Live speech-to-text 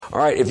All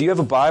right, if you have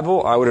a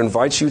Bible, I would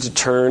invite you to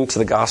turn to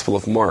the Gospel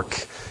of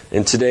Mark.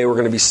 And today we're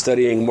going to be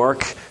studying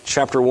Mark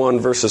chapter 1,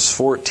 verses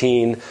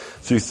 14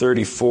 through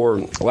 34.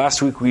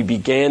 Last week we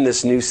began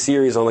this new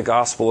series on the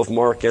Gospel of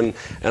Mark, and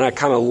I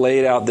kind of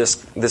laid out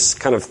this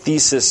kind of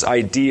thesis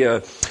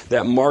idea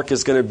that Mark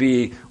is going to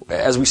be,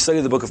 as we study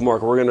the book of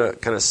Mark, we're going to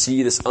kind of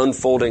see this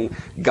unfolding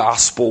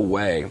gospel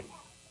way.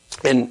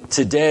 And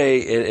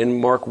today,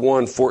 in Mark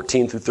 1,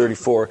 14 through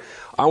 34,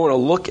 I want to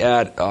look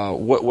at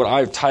what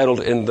I've titled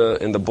in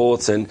the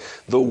bulletin,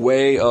 the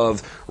way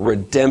of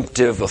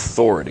redemptive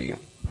authority.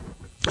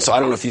 So I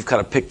don't know if you've kind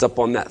of picked up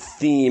on that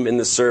theme in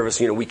the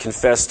service. You know, we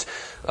confessed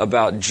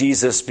about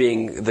Jesus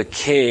being the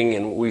king,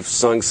 and we've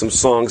sung some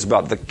songs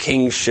about the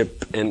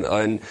kingship and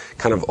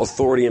kind of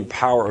authority and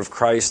power of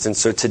Christ. And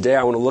so today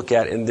I want to look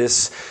at in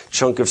this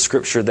chunk of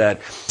scripture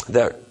that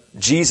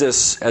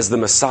Jesus, as the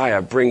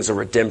Messiah, brings a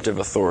redemptive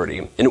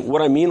authority. And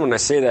what I mean when I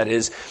say that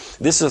is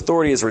this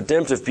authority is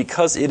redemptive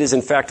because it is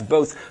in fact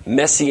both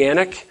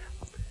messianic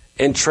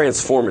and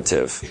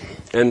transformative.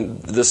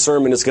 And the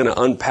sermon is going to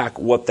unpack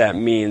what that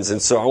means.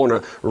 And so I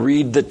want to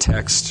read the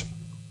text,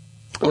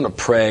 I want to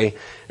pray,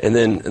 and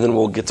then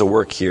we'll get to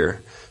work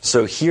here.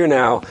 So hear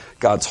now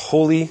God's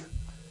holy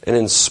and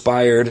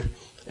inspired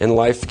and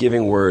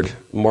life-giving word,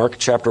 Mark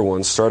chapter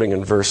 1, starting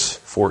in verse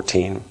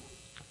 14.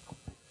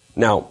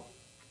 Now,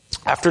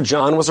 after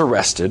John was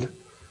arrested,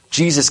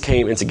 Jesus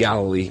came into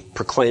Galilee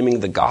proclaiming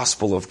the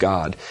gospel of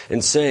God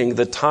and saying,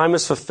 "The time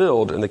is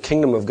fulfilled and the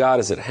kingdom of God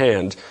is at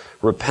hand.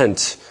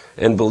 Repent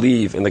and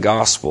believe in the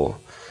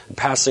gospel." And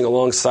passing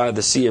alongside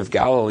the Sea of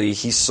Galilee,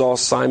 he saw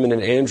Simon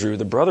and Andrew,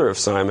 the brother of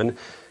Simon,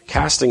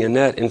 casting a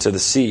net into the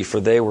sea, for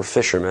they were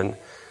fishermen.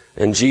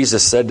 And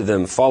Jesus said to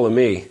them, "Follow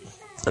me,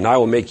 and I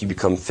will make you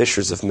become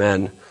fishers of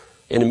men."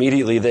 And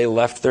immediately they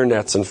left their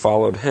nets and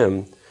followed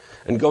him.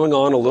 And going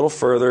on a little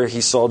further,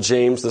 he saw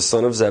James the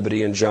son of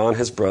Zebedee and John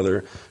his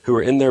brother, who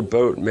were in their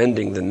boat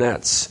mending the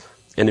nets.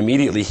 And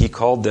immediately he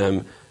called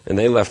them, and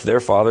they left their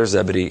father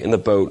Zebedee in the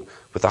boat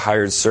with the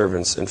hired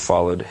servants and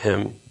followed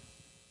him.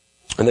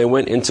 And they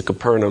went into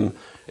Capernaum,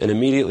 and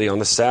immediately on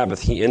the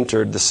Sabbath he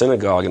entered the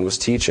synagogue and was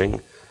teaching.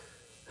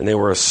 And they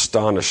were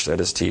astonished at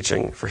his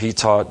teaching, for he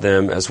taught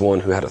them as one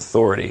who had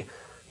authority,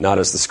 not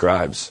as the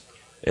scribes.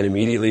 And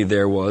immediately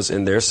there was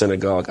in their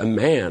synagogue a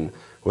man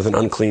with an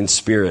unclean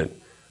spirit.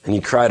 And he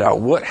cried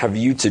out, "What have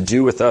you to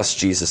do with us,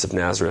 Jesus of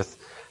Nazareth?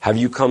 Have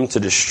you come to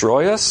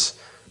destroy us?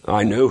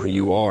 I know who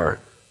you are,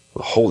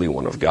 the Holy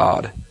One of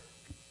God."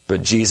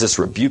 But Jesus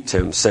rebuked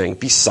him, saying,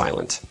 "Be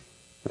silent,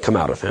 and come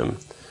out of him."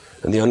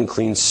 And the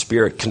unclean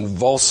spirit,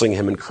 convulsing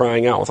him and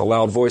crying out with a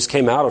loud voice,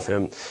 came out of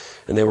him.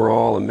 And they were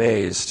all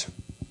amazed,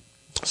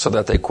 so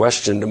that they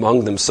questioned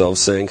among themselves,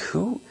 saying,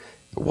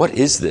 "What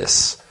is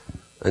this?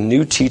 A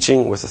new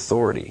teaching with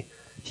authority.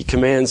 He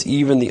commands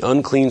even the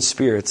unclean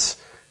spirits,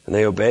 and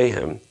they obey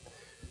him."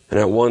 And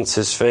at once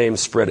his fame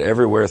spread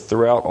everywhere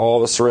throughout all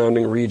the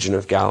surrounding region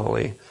of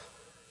Galilee.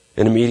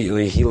 And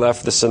immediately he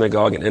left the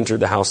synagogue and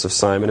entered the house of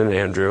Simon and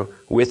Andrew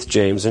with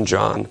James and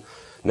John.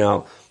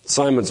 Now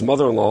Simon's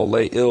mother-in-law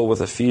lay ill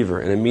with a fever,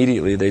 and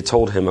immediately they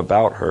told him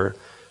about her.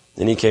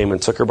 And he came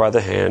and took her by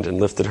the hand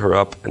and lifted her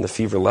up, and the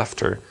fever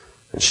left her,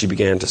 and she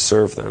began to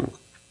serve them.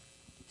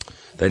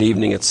 That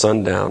evening at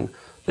sundown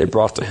they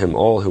brought to him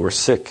all who were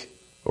sick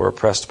or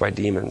oppressed by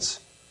demons.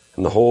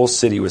 And the whole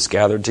city was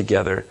gathered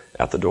together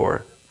at the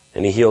door.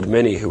 And he healed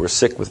many who were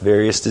sick with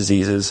various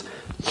diseases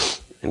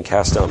and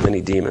cast out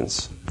many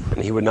demons.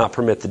 And he would not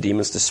permit the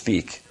demons to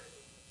speak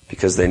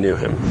because they knew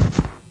him.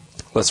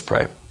 Let's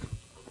pray.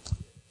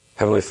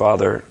 Heavenly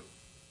Father,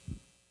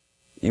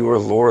 you are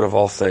Lord of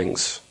all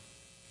things.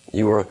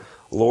 You are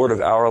Lord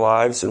of our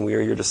lives, and we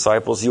are your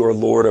disciples. You are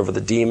Lord over the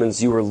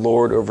demons. You are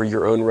Lord over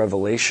your own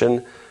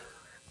revelation.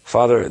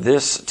 Father,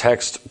 this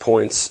text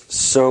points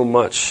so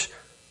much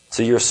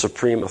to your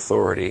supreme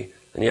authority.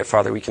 And yet,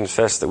 Father, we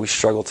confess that we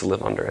struggle to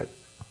live under it.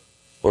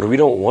 Lord, we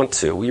don't want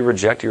to. We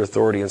reject your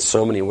authority in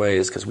so many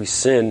ways because we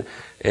sin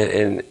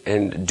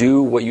and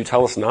do what you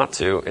tell us not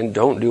to and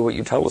don't do what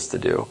you tell us to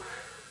do.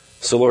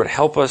 So, Lord,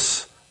 help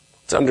us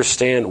to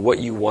understand what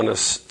you want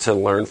us to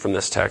learn from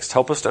this text.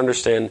 Help us to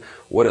understand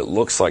what it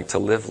looks like to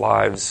live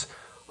lives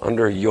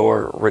under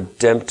your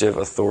redemptive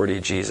authority,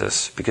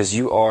 Jesus, because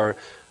you are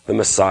the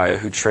Messiah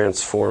who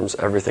transforms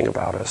everything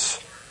about us.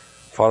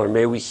 Father,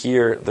 may we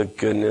hear the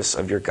goodness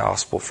of your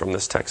gospel from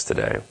this text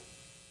today.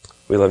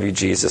 We love you,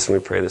 Jesus, and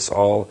we pray this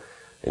all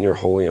in your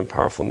holy and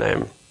powerful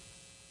name.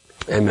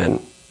 Amen.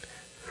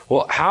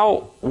 Well,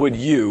 how would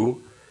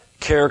you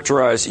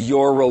characterize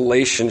your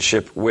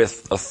relationship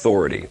with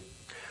authority?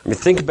 I mean,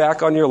 think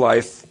back on your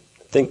life,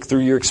 think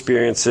through your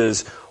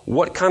experiences.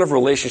 What kind of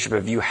relationship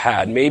have you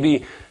had?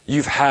 Maybe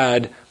you've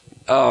had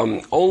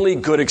only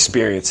good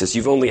experiences.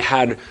 You've only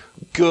had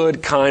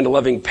good, kind,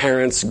 loving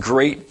parents,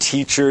 great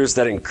teachers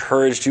that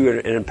encouraged you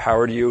and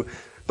empowered you.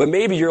 But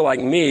maybe you're like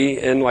me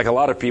and like a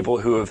lot of people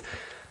who have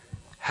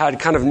had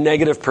kind of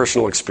negative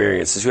personal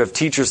experiences. You have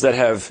teachers that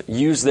have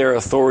used their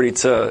authority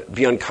to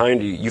be unkind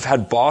to you. You've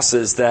had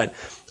bosses that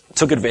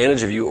took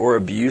advantage of you or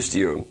abused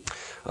you.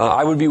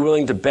 I would be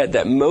willing to bet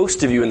that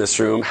most of you in this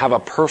room have a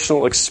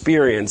personal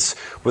experience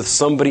with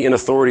somebody in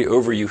authority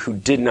over you who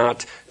did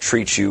not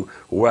treat you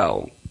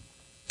well.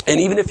 And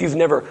even if you've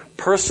never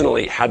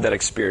personally had that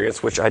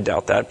experience, which I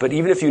doubt that, but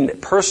even if you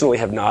personally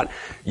have not,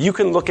 you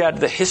can look at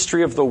the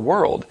history of the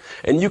world,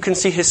 and you can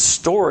see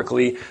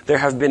historically there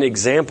have been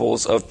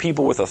examples of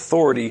people with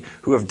authority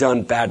who have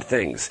done bad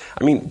things.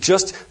 I mean,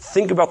 just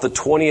think about the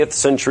 20th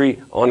century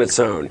on its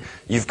own.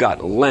 You've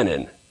got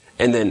Lenin,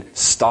 and then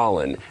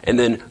Stalin, and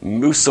then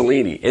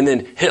Mussolini, and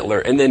then Hitler,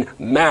 and then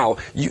Mao.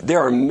 There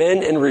are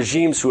men and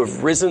regimes who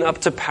have risen up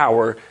to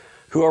power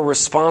who are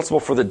responsible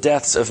for the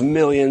deaths of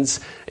millions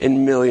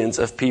and millions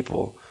of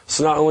people.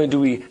 So not only do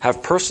we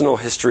have personal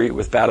history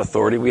with bad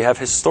authority, we have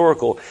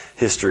historical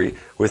history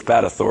with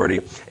bad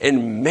authority.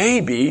 And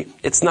maybe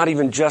it's not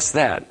even just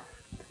that.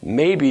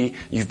 Maybe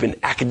you've been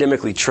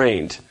academically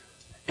trained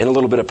in a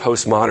little bit of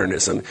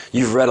postmodernism.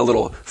 You've read a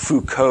little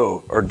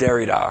Foucault or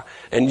Derrida,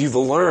 and you've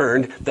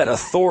learned that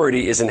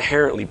authority is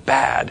inherently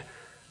bad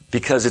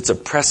because it's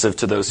oppressive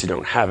to those who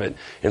don't have it.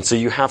 And so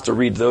you have to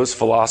read those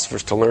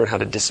philosophers to learn how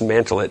to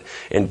dismantle it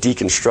and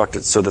deconstruct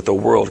it so that the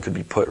world could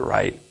be put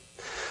right.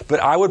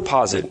 But I would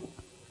posit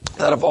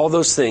that of all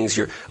those things,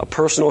 a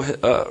personal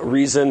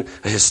reason,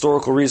 a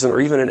historical reason, or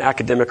even an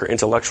academic or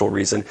intellectual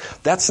reason,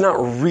 that's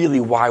not really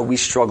why we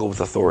struggle with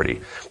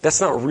authority.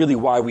 That's not really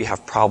why we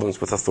have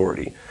problems with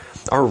authority.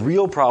 Our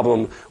real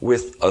problem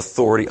with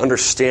authority,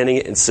 understanding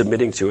it and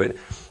submitting to it,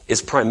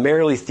 is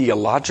primarily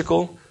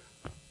theological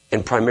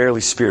and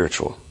primarily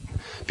spiritual.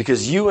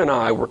 Because you and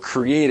I were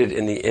created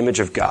in the image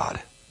of God.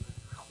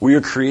 We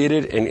are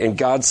created, and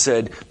God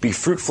said, be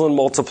fruitful and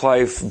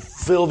multiply,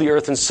 fill the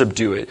earth and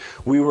subdue it.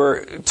 We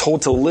were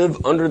told to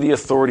live under the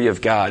authority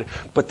of God.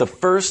 But the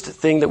first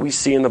thing that we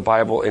see in the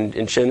Bible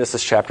in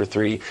Genesis chapter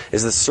 3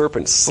 is the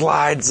serpent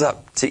slides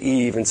up to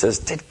Eve and says,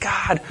 did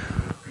God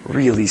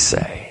really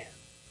say?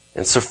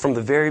 And so from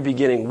the very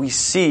beginning, we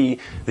see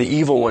the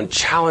evil one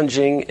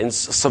challenging and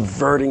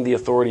subverting the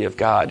authority of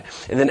God.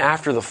 And then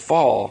after the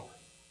fall,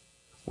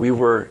 we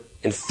were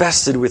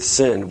infested with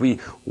sin.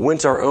 We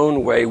went our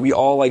own way. We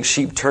all like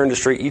sheep turned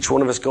astray, each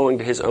one of us going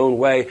to his own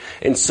way.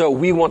 And so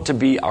we want to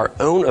be our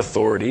own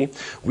authority.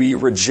 We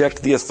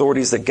reject the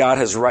authorities that God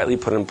has rightly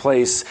put in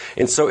place.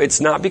 And so it's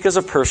not because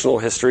of personal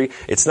history.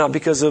 It's not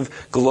because of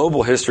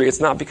global history.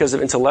 It's not because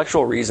of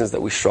intellectual reasons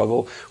that we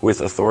struggle with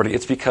authority.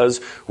 It's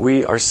because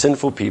we are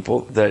sinful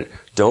people that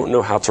don't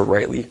know how to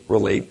rightly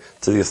relate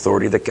to the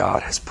authority that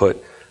God has put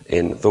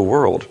in the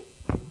world.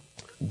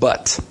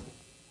 But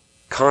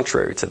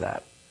contrary to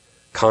that,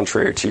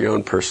 contrary to your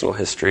own personal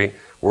history,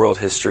 world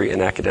history,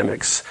 and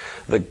academics,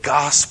 the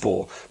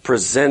gospel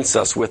presents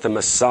us with a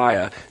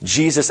Messiah,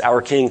 Jesus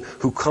our King,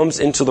 who comes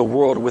into the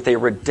world with a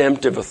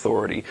redemptive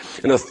authority,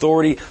 an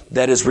authority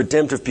that is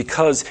redemptive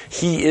because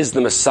he is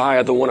the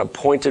Messiah, the one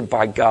appointed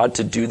by God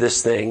to do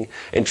this thing,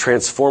 and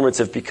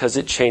transformative because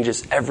it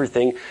changes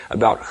everything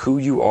about who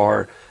you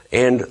are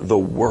and the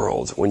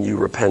world when you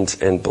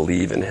repent and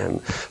believe in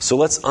him. So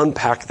let's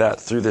unpack that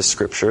through this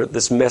scripture,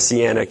 this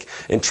messianic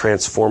and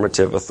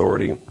transformative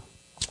authority.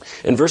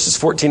 In verses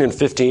 14 and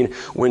 15,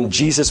 when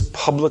Jesus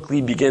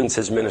publicly begins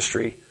his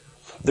ministry,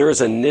 there is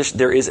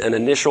an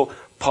initial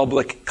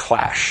public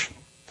clash.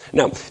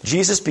 Now,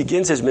 Jesus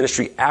begins his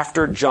ministry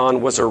after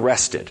John was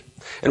arrested.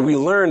 And we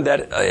learned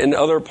that in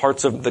other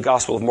parts of the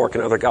Gospel of Mark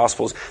and other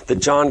Gospels,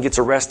 that John gets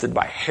arrested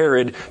by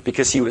Herod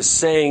because he was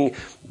saying,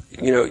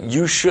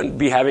 you shouldn't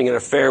be having an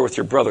affair with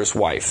your brother's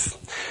wife.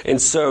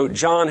 And so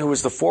John, who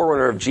was the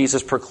forerunner of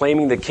Jesus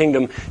proclaiming the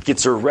kingdom,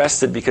 gets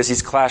arrested because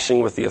he's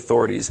clashing with the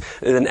authorities.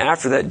 And then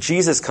after that,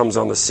 Jesus comes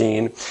on the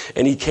scene,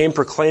 and he came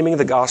proclaiming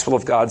the gospel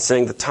of God,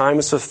 saying, the time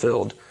is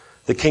fulfilled.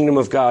 The kingdom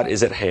of God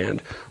is at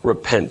hand.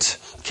 Repent.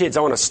 Kids,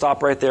 I want to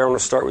stop right there. I want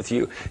to start with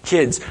you.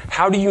 Kids,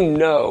 how do you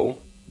know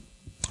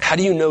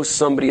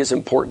somebody is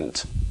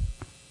important?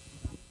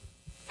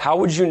 How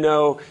would you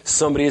know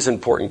somebody is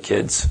important,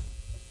 kids?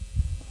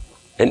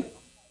 And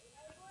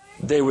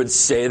they would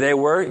say they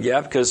were,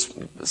 yeah, because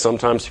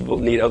sometimes people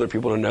need other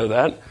people to know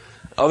that.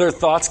 Other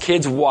thoughts,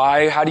 kids,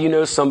 why? How do you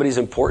know somebody's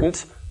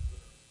important?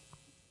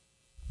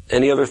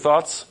 Any other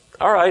thoughts?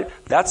 All right,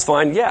 that's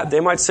fine. Yeah,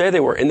 they might say they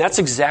were. And that's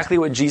exactly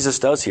what Jesus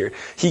does here.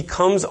 He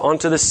comes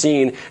onto the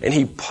scene and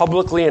he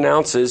publicly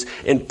announces,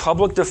 in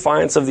public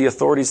defiance of the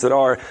authorities that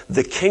are,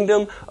 the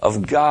kingdom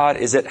of God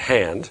is at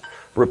hand.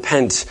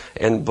 Repent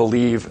and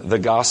believe the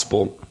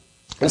gospel.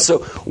 And so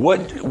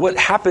what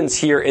happens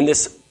here in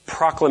this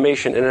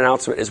proclamation and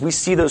announcement is we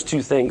see those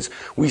two things.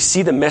 We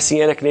see the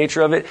messianic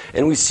nature of it,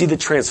 and we see the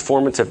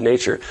transformative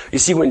nature. You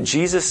see, when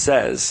Jesus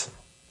says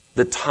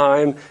the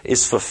time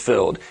is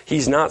fulfilled,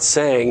 he's not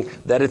saying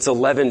that it's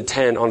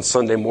 11:10 on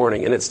Sunday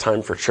morning and it's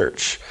time for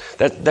church.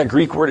 That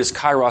Greek word is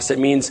kairos. It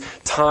means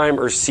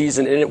time or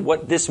season. And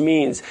what this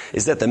means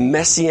is that the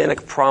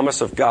messianic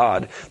promise of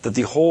God that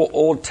the whole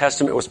Old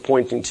Testament was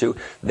pointing to,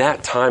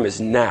 that time is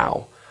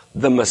now.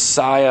 The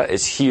Messiah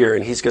is here,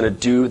 and he's going to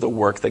do the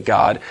work that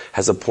God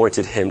has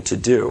appointed him to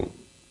do.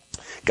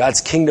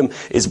 God's kingdom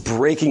is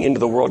breaking into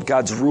the world.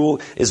 God's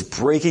rule is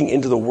breaking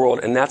into the world,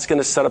 and that's going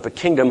to set up a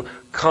kingdom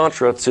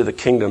contra to the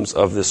kingdoms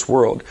of this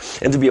world.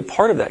 And to be a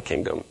part of that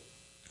kingdom,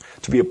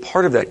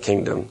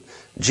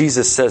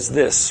 Jesus says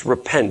this: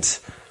 repent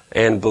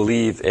and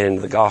believe in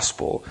the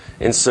gospel.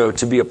 And so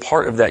to be a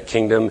part of that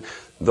kingdom,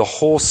 the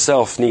whole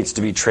self needs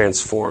to be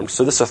transformed.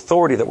 So this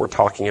authority that we're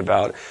talking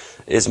about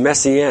is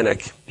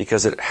messianic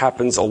because it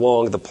happens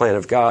along the plan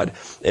of God,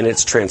 and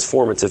it's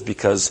transformative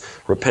because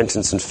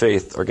repentance and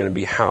faith are going to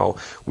be how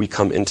we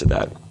come into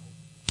that.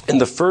 And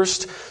the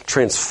first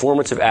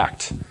transformative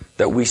act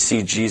that we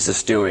see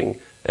Jesus doing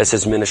as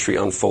his ministry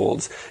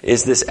unfolds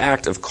is this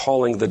act of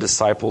calling the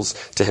disciples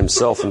to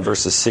himself in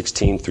verses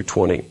 16 through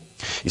 20.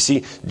 You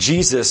see,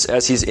 Jesus,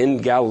 as he's in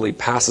Galilee,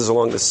 passes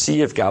along the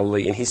Sea of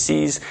Galilee, and he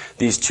sees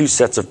these two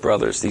sets of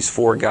brothers, these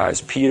four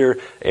guys, Peter,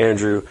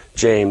 Andrew,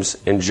 James,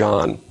 and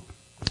John.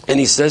 And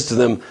he says to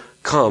them,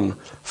 "Come,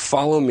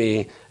 follow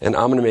me, and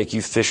I'm going to make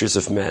you fishers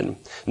of men."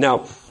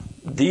 Now,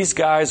 these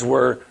guys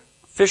were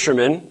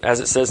fishermen, as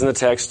it says in the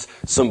text,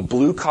 some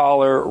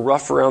blue-collar,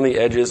 rough around the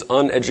edges,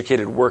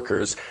 uneducated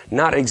workers.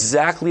 Not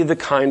exactly the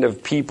kind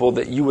of people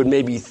that you would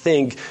maybe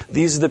think,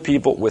 these are the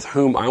people with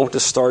whom I want to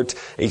start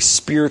a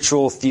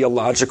spiritual,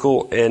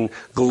 theological, and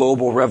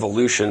global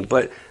revolution.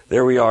 But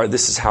there we are.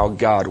 This is how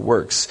God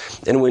works.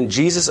 And when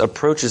Jesus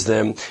approaches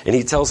them and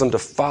he tells them to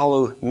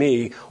follow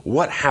me,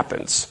 what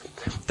happens?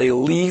 They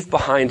leave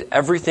behind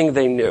everything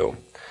they knew.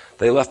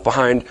 They left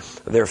behind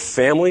their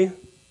family.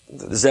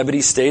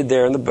 Zebedee stayed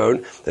there in the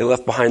boat. They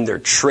left behind their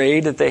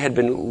trade that they had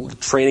been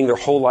training their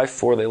whole life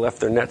for. They left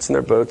their nets and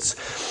their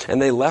boats.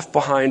 And they left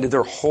behind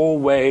their whole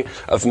way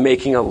of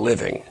making a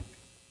living.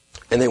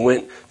 And they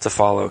went to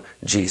follow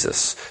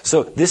Jesus.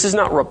 So this is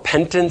not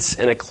repentance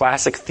in a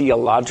classic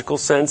theological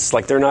sense.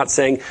 Like they're not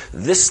saying,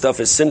 this stuff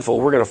is sinful,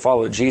 we're going to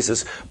follow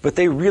Jesus. But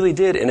they really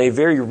did, in a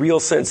very real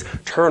sense,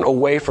 turn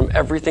away from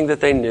everything that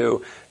they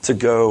knew to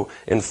go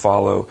and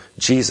follow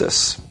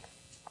Jesus.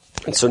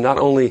 And so not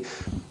only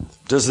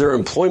does their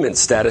employment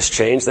status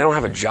change, they don't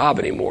have a job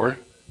anymore,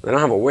 they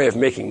don't have a way of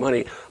making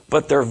money,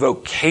 but their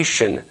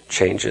vocation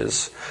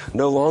changes.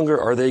 No longer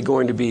are they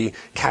going to be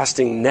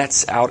casting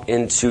nets out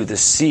into the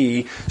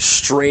sea,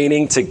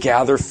 straining to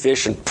gather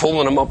fish and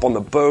pulling them up on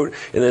the boat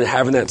and then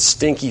having that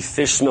stinky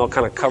fish smell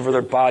kind of cover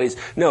their bodies.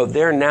 No,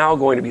 they're now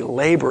going to be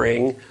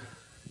laboring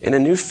in a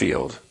new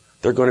field.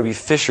 They're going to be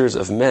fishers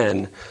of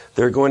men.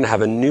 They're going to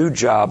have a new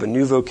job, a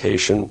new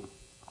vocation.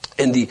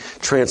 And the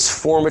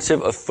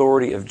transformative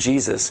authority of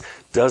Jesus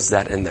does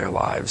that in their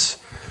lives.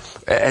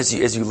 As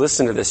you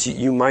listen to this,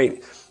 you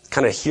might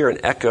kind of hear an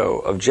echo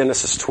of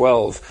Genesis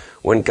 12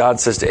 when God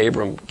says to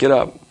Abram, get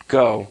up,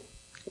 go,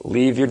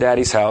 leave your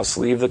daddy's house,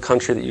 leave the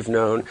country that you've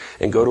known,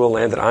 and go to a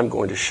land that I'm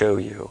going to show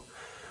you.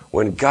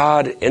 When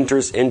God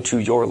enters into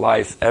your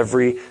life,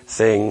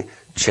 everything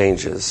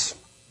changes.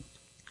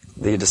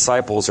 The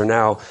disciples are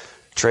now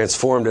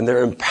transformed, and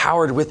they're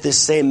empowered with this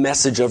same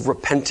message of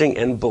repenting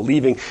and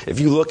believing. If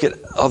you look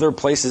at other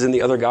places in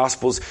the other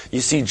Gospels,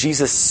 you see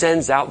Jesus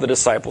sends out the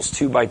disciples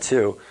 2 by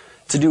 2.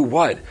 To do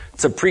what?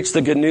 To preach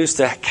the good news,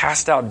 to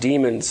cast out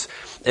demons.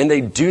 And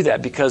they do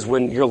that because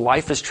when your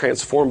life is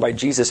transformed by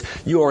Jesus,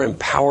 you are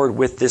empowered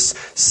with this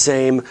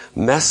same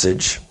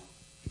message.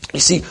 You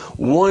see,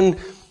 one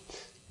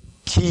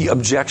key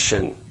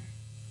objection,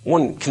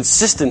 one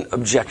consistent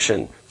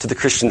objection to the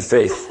Christian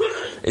faith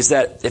is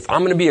that if I'm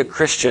going to be a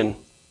Christian,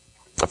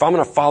 if I'm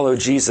going to follow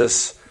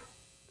Jesus,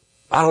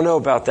 I don't know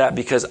about that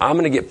because I'm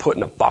going to get put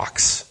in a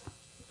box.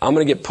 I'm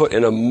going to get put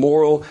in a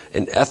moral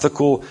and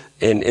ethical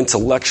and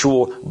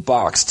intellectual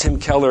box. Tim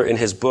Keller, in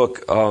his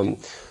book, oh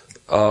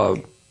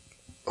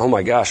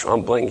my gosh,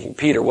 I'm blanking.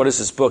 Peter, what is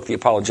his book, the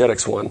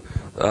apologetics one?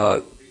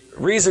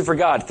 Reason for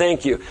God,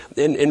 thank you.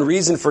 In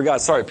Reason for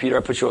God, sorry Peter,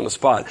 I put you on the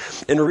spot.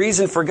 In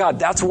Reason for God,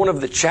 that's one of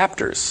the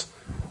chapters,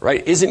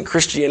 right? Isn't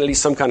Christianity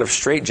some kind of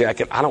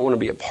straitjacket? I don't want to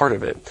be a part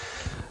of it.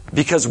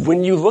 Because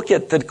when you look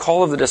at the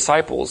call of the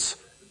disciples,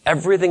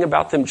 everything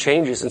about them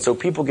changes, and so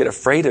people get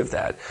afraid of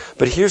that.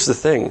 But here's the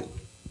thing.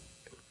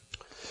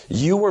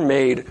 You were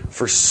made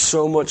for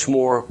so much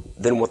more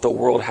than what the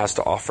world has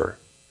to offer.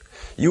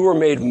 You were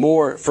made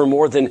for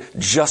more than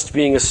just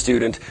being a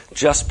student,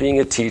 just being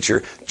a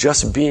teacher,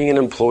 just being an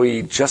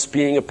employee, just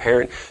being a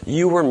parent.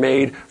 You were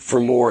made for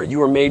more. You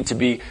were made to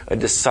be a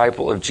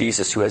disciple of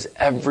Jesus who has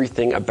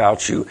everything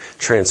about you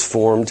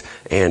transformed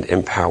and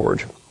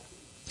empowered.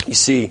 You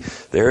see,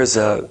 there is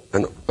an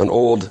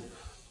old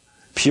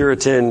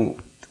Puritan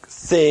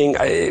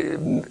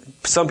thing.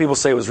 Some people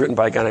say it was written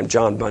by a guy named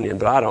John Bunyan,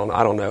 but I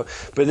don't know.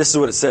 But this is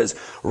what it says.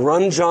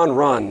 Run, John,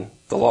 run,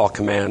 the law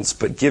commands,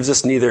 but gives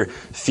us neither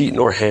feet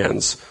nor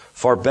hands.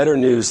 Far better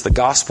news the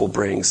gospel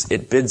brings.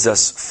 It bids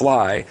us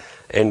fly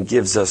and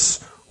gives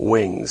us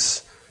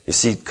wings. You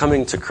see,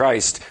 coming to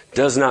Christ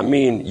does not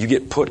mean you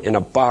get put in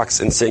a box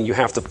and saying you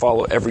have to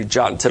follow every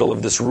jot and tittle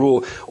of this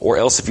rule, or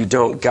else if you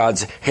don't,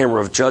 God's hammer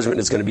of judgment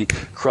is going to be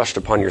crushed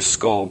upon your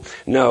skull.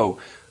 No.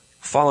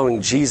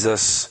 Following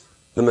Jesus,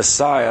 the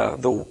Messiah,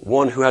 the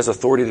one who has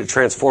authority to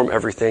transform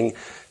everything,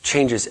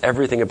 changes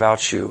everything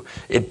about you.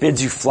 It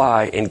bids you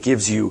fly and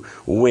gives you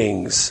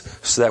wings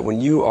so that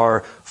when you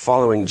are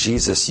following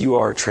Jesus, you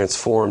are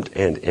transformed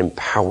and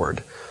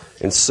empowered.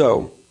 And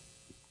so,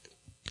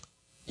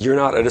 you're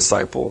not a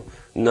disciple.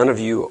 None of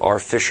you are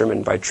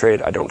fishermen by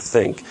trade, I don't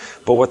think.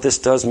 But what this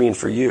does mean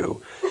for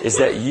you is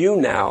that you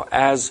now,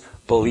 as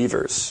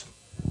believers,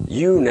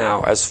 you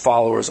now, as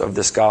followers of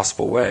this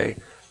gospel way,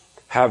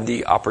 have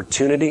the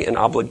opportunity and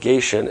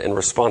obligation and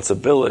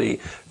responsibility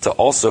to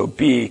also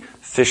be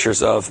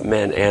fishers of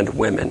men and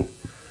women.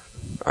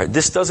 All right,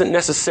 this doesn't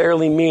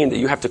necessarily mean that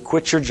you have to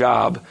quit your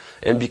job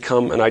and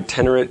become an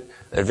itinerant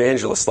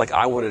evangelist like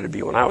I wanted to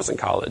be when I was in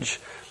college.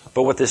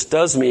 But what this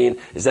does mean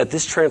is that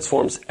this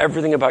transforms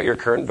everything about your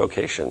current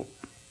vocation.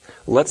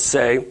 Let's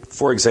say,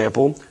 for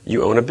example,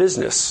 you own a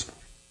business.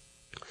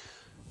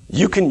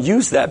 You can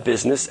use that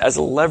business as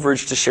a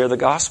leverage to share the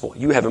gospel.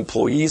 You have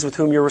employees with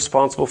whom you're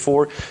responsible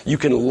for. You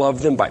can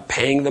love them by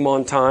paying them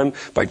on time,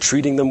 by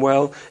treating them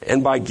well,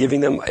 and by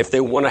giving them, if they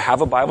want to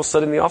have a Bible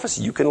study in the office,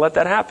 you can let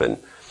that happen.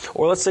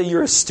 Or let's say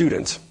you're a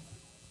student.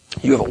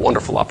 You have a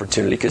wonderful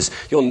opportunity because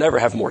you'll never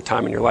have more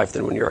time in your life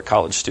than when you're a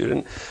college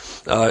student.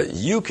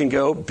 You can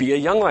go be a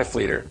Young Life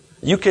leader.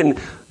 You can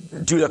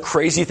do a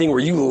crazy thing where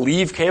you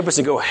leave campus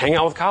and go hang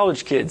out with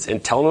college kids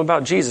and tell them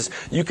about Jesus.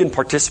 You can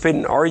participate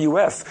in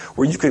RUF,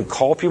 where you can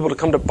call people to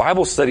come to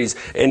Bible studies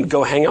and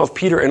go hang out with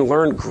Peter and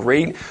learn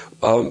great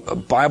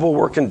Bible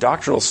work and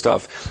doctrinal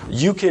stuff.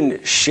 You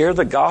can share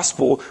the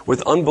gospel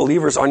with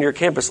unbelievers on your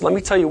campus. Let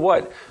me tell you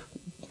what,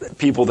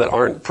 people that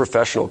aren't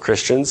professional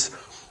Christians,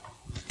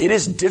 it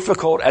is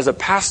difficult as a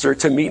pastor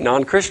to meet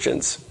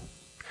non-Christians.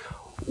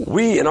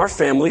 We in our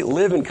family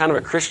live in kind of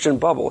a Christian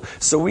bubble,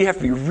 so we have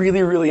to be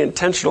really, really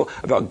intentional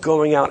about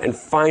going out and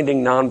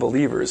finding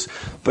non-believers.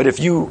 But if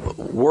you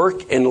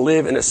work and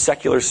live in a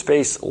secular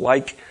space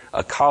like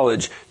a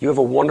college, you have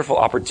a wonderful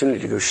opportunity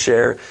to go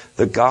share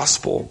the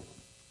gospel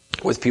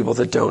with people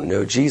that don't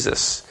know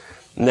Jesus.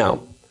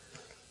 Now,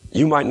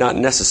 you might not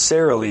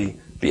necessarily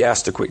be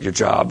asked to quit your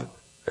job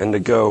and to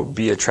go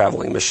be a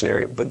traveling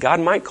missionary, but God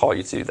might call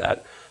you to do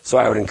that. So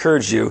I would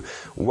encourage you,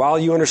 while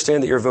you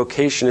understand that your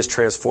vocation is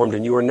transformed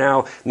and you are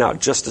now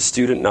not just a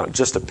student, not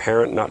just a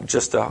parent, not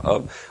just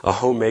a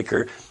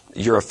homemaker,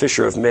 you're a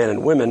fisher of men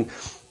and women,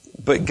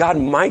 but God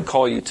might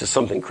call you to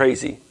something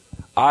crazy.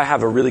 I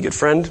have a really good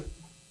friend.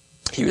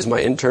 He was my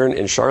intern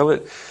in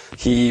Charlotte.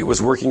 He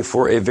was working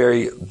for a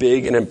very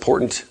big and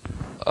important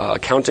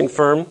accounting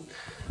firm,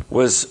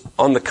 was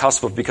on the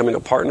cusp of becoming a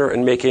partner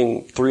and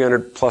making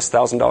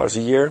 $300,000+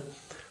 a year.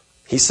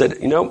 He said,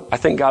 I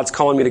think God's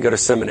calling me to go to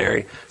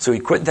seminary. So he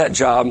quit that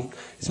job.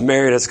 He's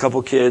married, has a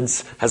couple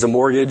kids, has a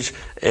mortgage,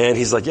 and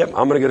he's like, yep,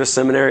 I'm going to go to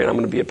seminary and I'm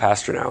going to be a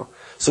pastor now.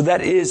 So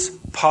that is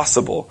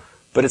possible,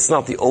 but it's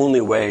not the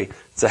only way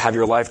to have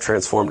your life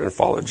transformed and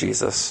follow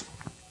Jesus.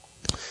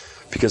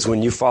 Because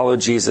when you follow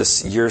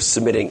Jesus, you're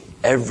submitting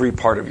every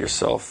part of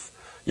yourself,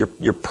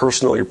 your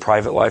personal, your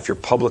private life, your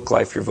public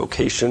life, your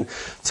vocation,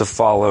 to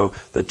follow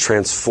the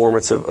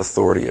transformative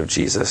authority of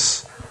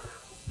Jesus.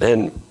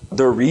 And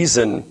the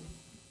reason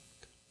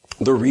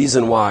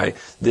why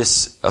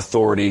this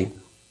authority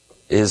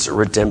is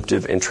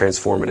redemptive and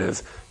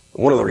transformative,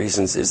 one of the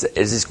reasons is that it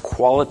is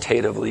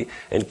qualitatively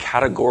and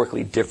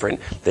categorically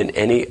different than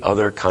any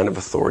other kind of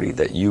authority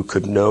that you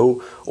could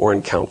know or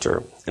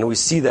encounter. And we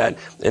see that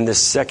in this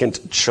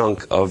second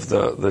chunk of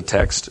the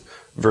text,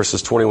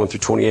 verses 21 through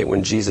 28,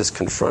 when Jesus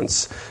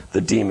confronts the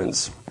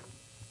demons.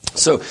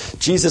 So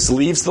Jesus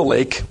leaves the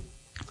lake,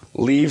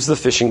 leaves the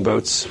fishing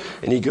boats,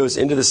 and he goes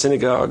into the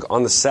synagogue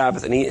on the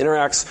Sabbath, and he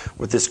interacts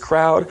with this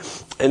crowd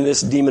and this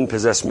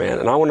demon-possessed man.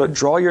 And I want to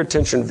draw your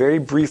attention very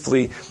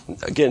briefly,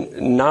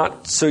 again,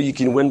 not so you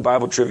can win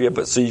Bible trivia,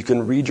 but so you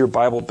can read your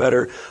Bible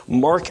better.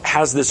 Mark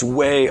has this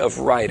way of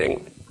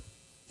writing.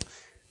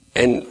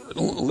 And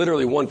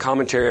literally one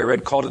commentary I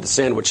read called it the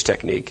sandwich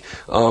technique,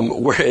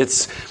 where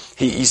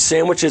he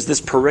sandwiches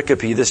this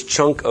pericope, this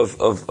chunk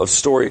of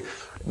story,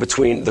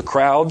 between the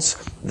crowds,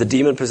 the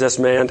demon-possessed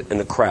man, and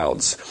the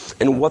crowds.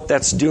 And what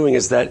that's doing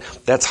is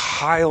that's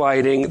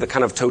highlighting the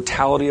kind of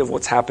totality of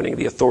what's happening,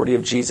 the authority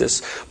of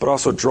Jesus, but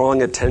also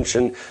drawing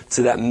attention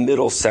to that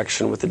middle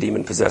section with the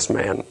demon-possessed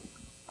man.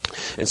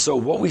 And so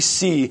what we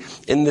see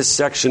in this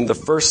section, the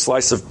first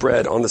slice of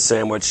bread on the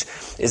sandwich,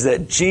 is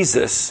that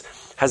Jesus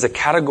has a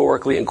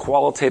categorically and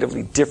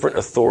qualitatively different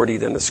authority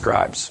than the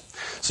scribes.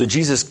 So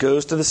Jesus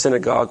goes to the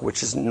synagogue,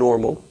 which is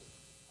normal.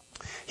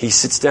 He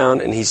sits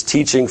down and he's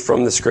teaching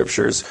from the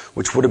scriptures,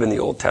 which would have been the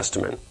Old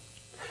Testament.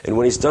 And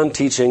when he's done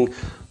teaching,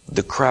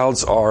 the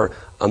crowds are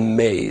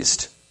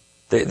amazed.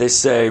 They were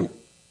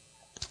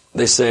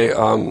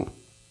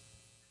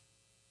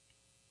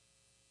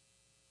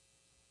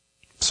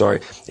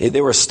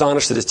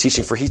astonished at his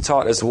teaching, for he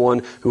taught as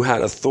one who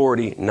had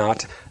authority,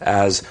 not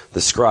as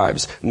the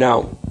scribes.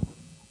 Now,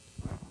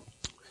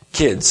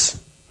 kids,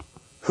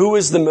 who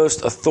is the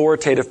most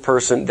authoritative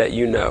person that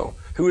you know?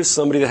 Who is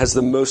somebody that has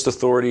the most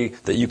authority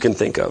that you can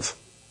think of?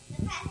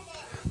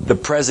 The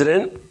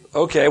president.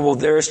 Okay, well,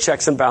 there's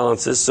checks and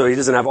balances, so he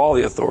doesn't have all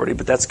the authority,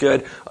 but that's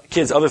good.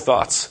 Kids, other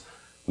thoughts?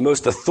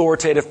 Most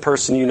authoritative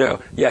person you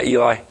know. Yeah,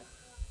 Eli.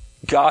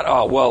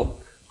 God, well,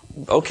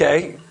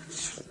 okay.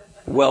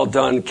 Well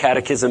done,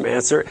 catechism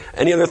answer.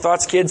 Any other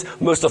thoughts, kids?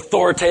 Most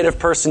authoritative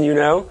person you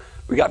know?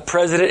 We got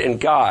president and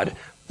God.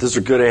 Those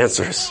are good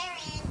answers.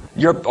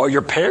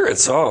 Your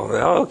parents.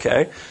 Oh,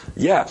 okay.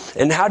 Yeah.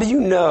 And how do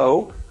you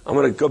know, I'm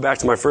going to go back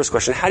to my first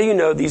question. How do you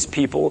know these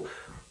people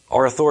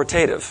are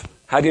authoritative?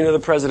 How do you know the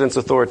president's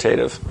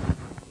authoritative?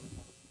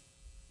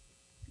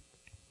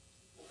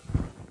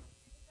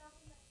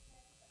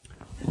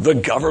 The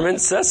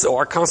government says so.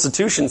 Our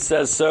Constitution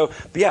says so.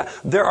 But yeah,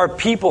 there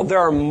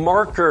are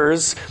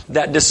markers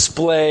that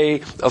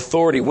display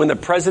authority. When the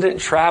president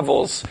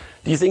travels,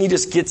 do you think he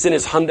just gets in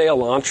his Hyundai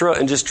Elantra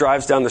and just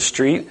drives down the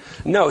street?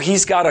 No,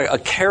 he's got a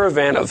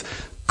caravan of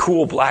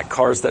cool black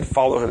cars that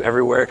follow him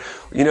everywhere.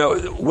 You know,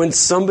 when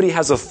somebody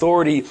has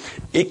authority,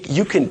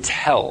 you can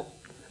tell,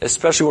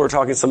 especially when we're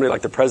talking to somebody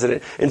like the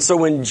president. And so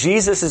when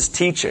Jesus is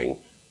teaching,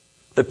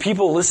 the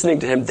people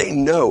listening to him, they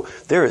know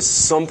there is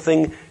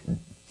something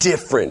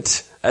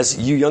different. As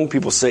you young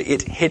people say,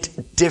 it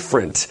hit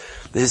different.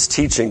 His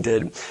teaching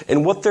did.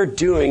 And what they're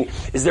doing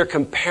is they're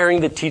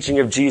comparing the teaching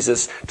of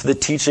Jesus to the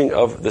teaching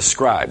of the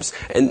scribes.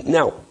 And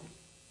now,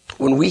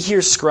 when we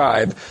hear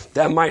scribe,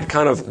 that might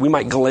we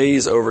might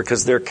glaze over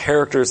because they're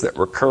characters that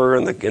recur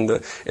in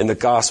the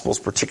Gospels,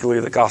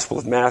 particularly the Gospel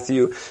of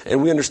Matthew.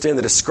 And we understand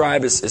that a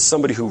scribe is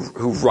somebody who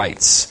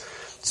writes.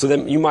 So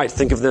then you might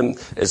think of them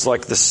as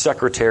like the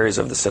secretaries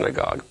of the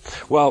synagogue.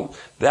 Well,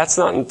 that's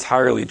not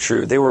entirely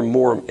true. They were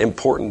more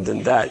important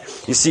than that.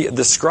 You see,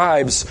 the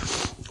scribes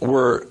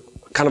were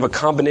kind of a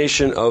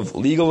combination of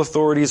legal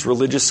authorities,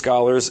 religious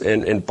scholars,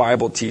 and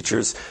Bible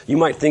teachers. You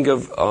might think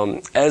of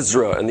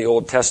Ezra in the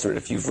Old Testament,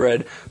 if you've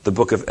read the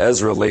book of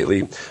Ezra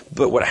lately.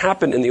 But what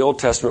happened in the Old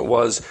Testament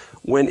was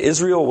when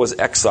Israel was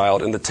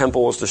exiled and the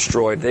temple was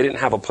destroyed, they didn't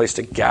have a place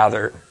to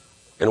gather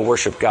and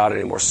worship God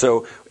anymore.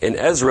 So in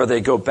Ezra,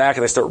 they go back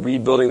and they start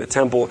rebuilding the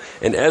temple,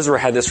 and Ezra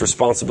had this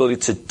responsibility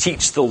to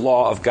teach the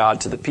law of God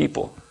to the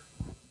people.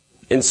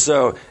 And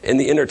so in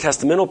the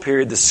intertestamental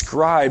period, the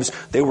scribes,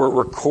 they were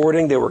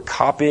recording, they were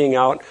copying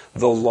out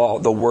the law,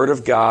 the Word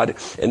of God,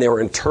 and they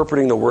were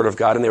interpreting the Word of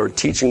God, and they were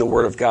teaching the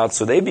Word of God.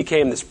 So they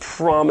became this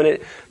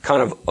prominent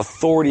kind of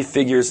authority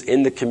figures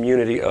in the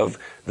community of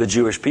the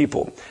Jewish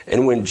people.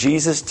 And when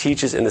Jesus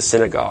teaches in the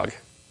synagogue,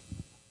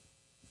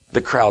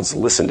 the crowds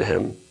listen to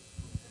him.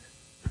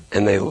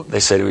 And they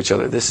say to each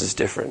other, this is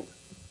different.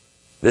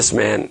 This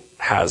man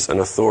has an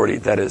authority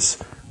that is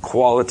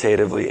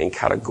qualitatively and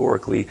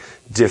categorically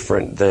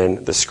different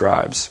than the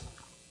scribes.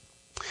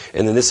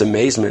 And then this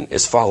amazement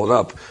is followed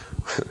up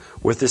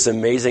with this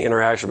amazing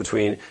interaction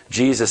between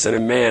Jesus and a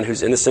man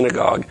who's in the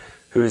synagogue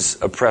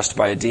who's oppressed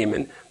by a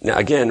demon. Now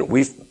again,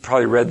 we've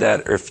probably read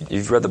that, or if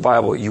you've read the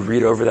Bible, you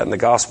read over that in the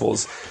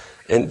Gospels.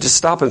 And just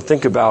stop and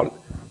think about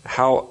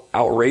how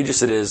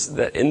outrageous it is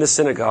that in the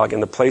synagogue, in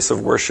the place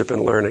of worship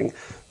and learning,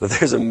 that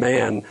there's a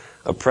man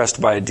oppressed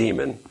by a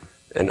demon.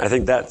 And I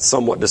think that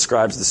somewhat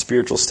describes the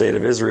spiritual state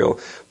of Israel.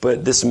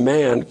 But this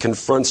man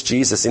confronts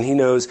Jesus, and he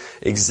knows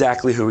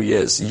exactly who he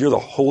is. You're the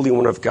Holy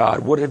One of God.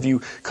 What have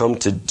you come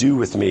to do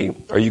with me?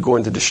 Are you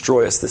going to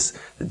destroy us?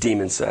 The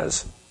demon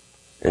says.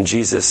 And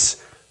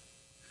Jesus,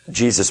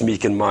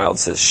 meek and mild,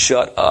 says,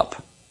 shut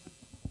up.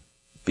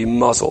 Be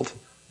muzzled.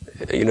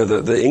 You know,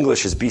 the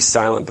English is be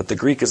silent, but the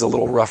Greek is a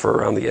little rougher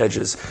around the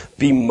edges.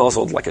 Be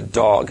muzzled like a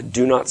dog.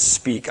 Do not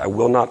speak. I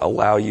will not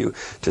allow you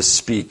to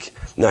speak.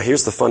 Now,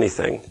 here's the funny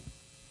thing.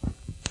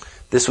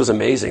 This was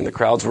amazing. The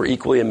crowds were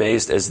equally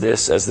amazed as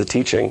the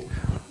teaching.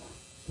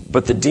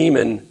 But the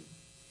demon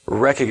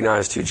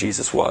recognized who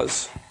Jesus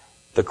was.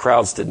 The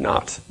crowds did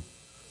not.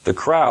 The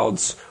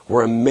crowds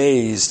were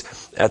amazed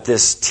at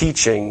this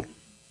teaching,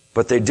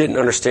 but they didn't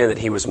understand that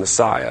he was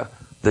Messiah.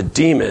 The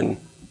demon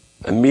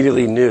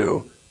immediately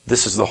knew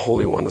this is the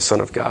Holy One, the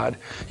Son of God.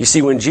 You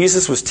see, when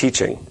Jesus was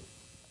teaching,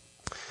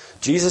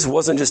 Jesus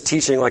wasn't just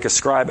teaching like a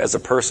scribe as a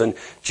person.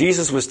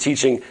 Jesus was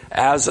teaching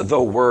as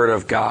the Word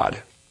of God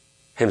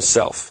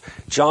himself.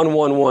 John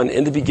 1:1,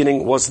 in the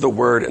beginning was the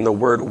Word, and the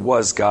Word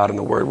was God, and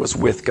the Word was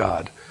with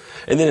God.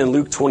 And then in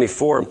Luke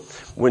 24,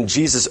 when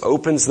Jesus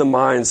opens the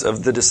minds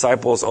of the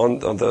disciples on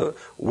the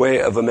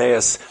way of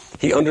Emmaus,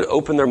 he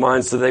opened their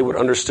minds so they would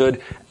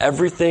understood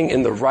everything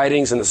in the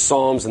writings and the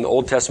Psalms and the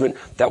Old Testament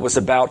that was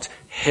about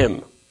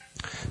him.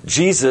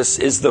 Jesus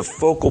is the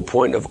focal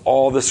point of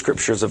all the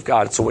scriptures of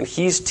God. So when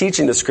he's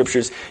teaching the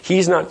scriptures,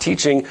 he's not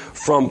teaching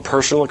from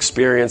personal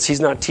experience. He's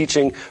not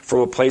teaching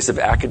from a place of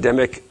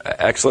academic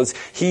excellence.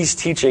 He's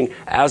teaching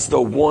as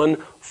the one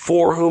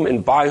for whom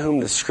and by whom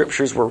the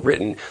scriptures were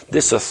written.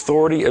 This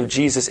authority of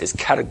Jesus is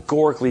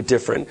categorically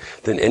different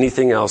than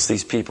anything else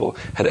these people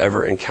had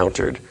ever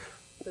encountered.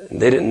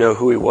 They didn't know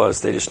who he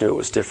was. They just knew it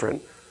was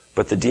different.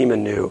 But the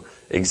demon knew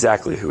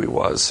exactly who he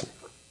was.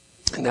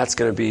 And that's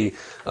going to be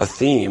a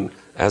theme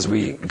as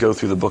we go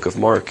through the book of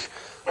Mark.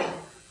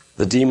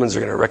 The demons are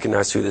going to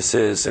recognize who this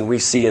is. And we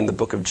see in the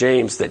book of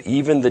James that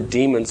even the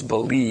demons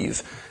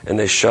believe and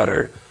they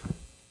shudder.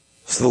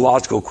 So the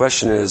logical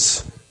question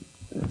is,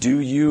 do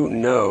you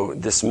know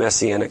this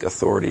messianic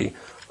authority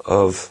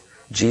of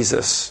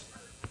Jesus.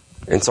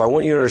 And so I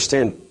want you to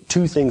understand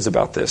two things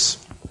about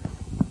this.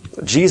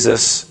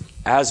 Jesus,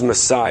 as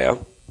Messiah,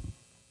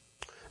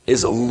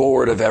 is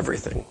Lord of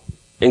everything,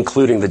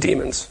 including the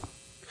demons.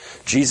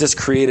 Jesus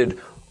created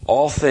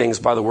all things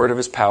by the word of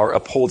his power,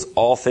 upholds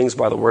all things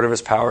by the word of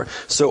his power.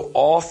 So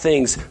all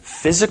things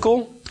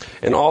physical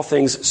and all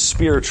things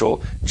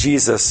spiritual,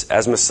 Jesus,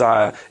 as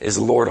Messiah, is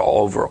Lord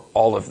over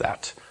all of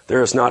that.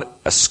 There is not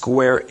a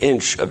square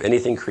inch of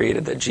anything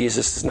created that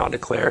Jesus does not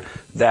declare,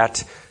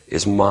 that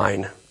is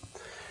mine.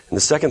 And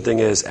the second thing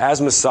is,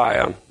 as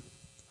Messiah,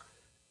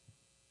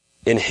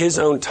 in his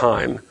own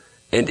time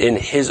and in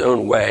his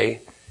own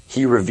way,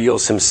 he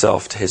reveals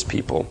himself to his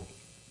people.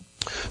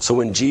 So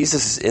when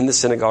Jesus is in the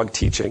synagogue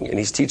teaching, and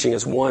he's teaching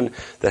as one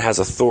that has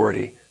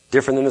authority,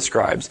 different than the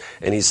scribes,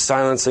 and he's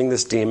silencing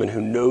this demon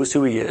who knows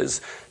who he is,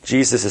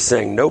 Jesus is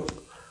saying, nope,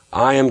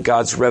 I am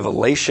God's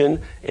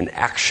revelation in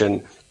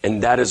action,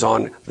 and that is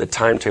on the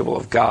timetable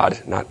of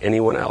God, not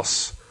anyone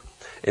else.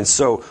 And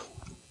so,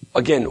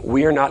 again,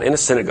 we are not in a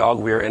synagogue.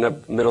 We are in a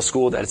middle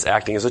school that is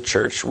acting as a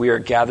church. We are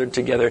gathered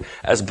together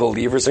as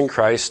believers in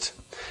Christ.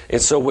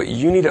 And so what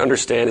you need to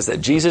understand is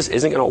that Jesus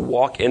isn't going to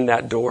walk in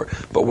that door.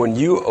 But when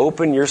you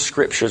open your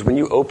scriptures, when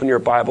you open your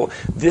Bible,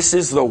 this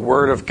is the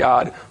Word of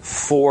God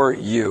for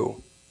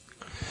you.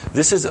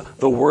 This is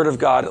the Word of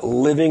God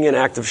living and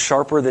active,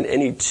 sharper than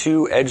any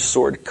two-edged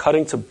sword,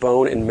 cutting to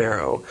bone and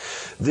marrow.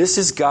 This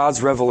is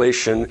God's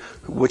revelation,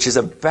 which is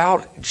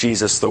about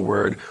Jesus, the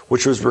Word,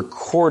 which was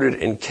recorded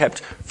and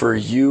kept for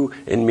you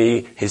and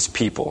me, his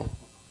people.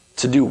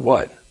 To do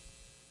what?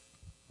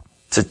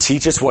 To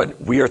teach us what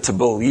we are to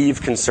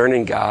believe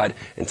concerning God,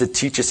 and to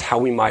teach us how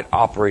we might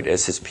operate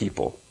as his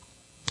people.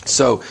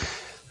 So,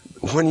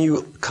 when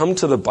you come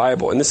to the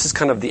Bible, and this is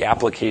kind of the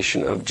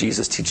application of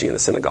Jesus teaching in the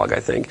synagogue,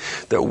 I think,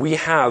 that we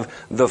have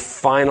the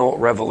final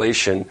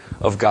revelation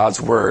of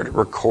God's Word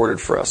recorded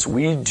for us.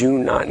 We do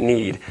not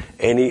need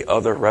any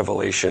other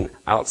revelation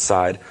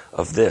outside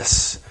of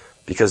this,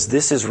 because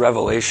this is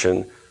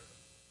revelation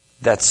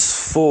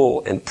that's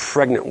full and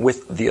pregnant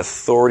with the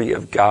authority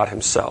of God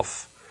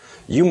himself.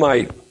 You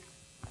might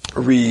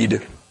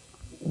read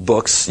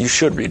books. You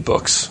should read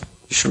books.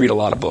 You should read a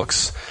lot of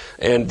books.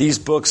 And these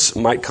books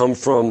might come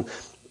from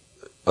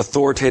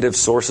authoritative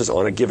sources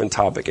on a given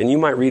topic. And you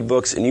might read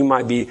books and you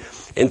might be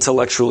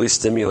intellectually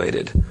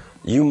stimulated.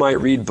 You might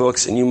read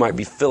books and you might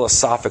be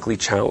philosophically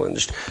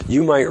challenged.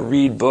 You might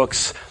read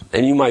books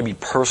and you might be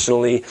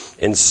personally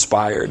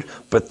inspired.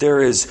 But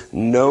there is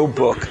no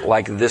book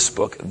like this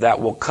book that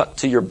will cut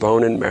to your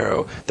bone and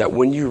marrow, that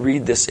when you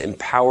read this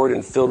empowered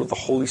and filled with the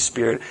Holy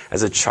Spirit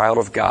as a child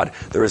of God,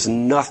 there is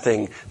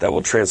nothing that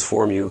will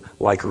transform you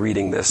like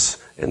reading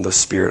this in the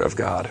Spirit of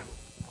God.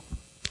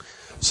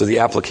 So the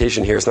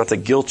application here is not to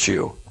guilt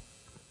you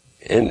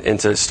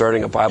into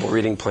starting a Bible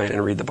reading plan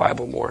and read the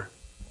Bible more.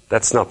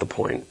 That's not the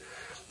point.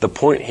 The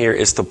point here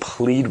is to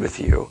plead with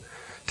you,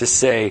 to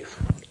say,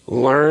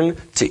 learn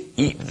to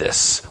eat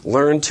this,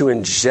 learn to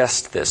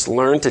ingest this,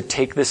 learn to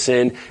take this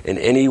in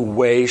any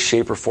way,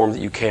 shape, or form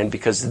that you can,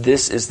 because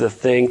this is the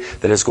thing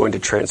that is going to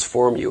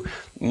transform you.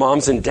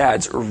 Moms and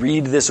dads,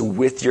 read this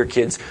with your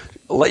kids.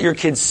 Let your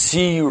kids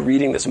see you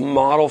reading this.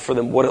 Model for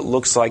them what it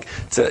looks like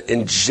to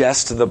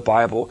ingest the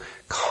Bible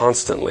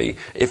constantly.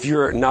 If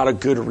you're not a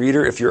good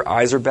reader, if your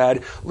eyes are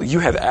bad, you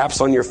have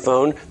apps on your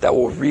phone that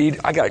will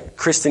read. I got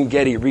Kristen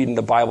Getty reading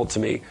the Bible to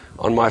me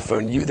on my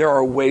phone. There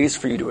are ways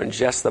for you to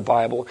ingest the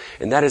Bible,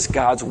 and that is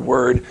God's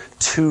Word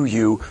to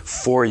you,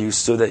 for you,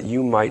 so that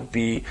you might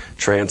be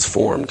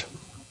transformed.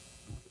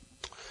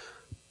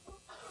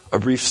 A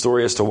brief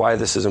story as to why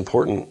this is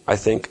important, I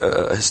think,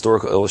 a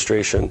historical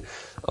illustration.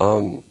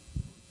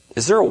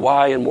 Is there a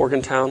Y in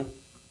Morgantown?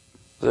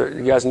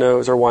 You guys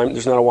know, there's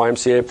not a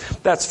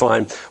YMCA? That's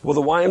fine. Well,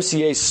 the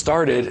YMCA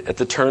started at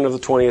the turn of the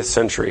 20th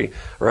century,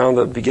 around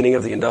the beginning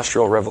of the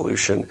Industrial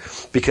Revolution,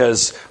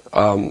 because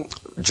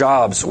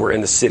jobs were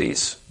in the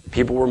cities.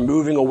 People were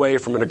moving away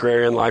from an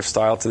agrarian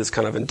lifestyle to this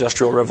kind of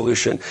industrial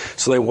revolution,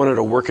 so they wanted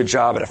to work a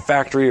job at a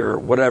factory or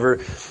whatever.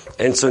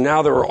 And so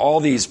now there were all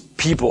these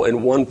people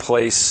in one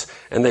place,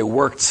 and they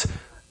worked,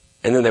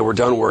 and then they were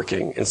done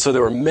working. And so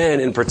there were men,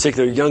 in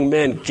particular, young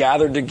men,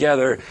 gathered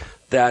together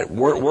that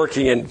weren't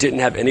working and didn't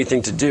have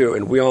anything to do.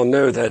 And we all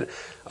know that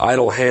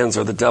idle hands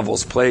are the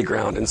devil's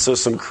playground. And so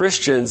some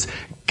Christians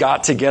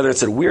got together and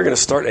said, we're going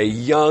to start a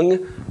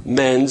young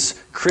men's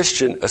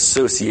Christian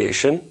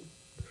association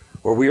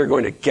where we are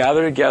going to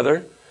gather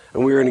together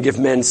and we're going to give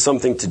men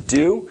something to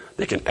do.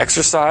 They can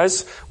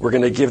exercise. We're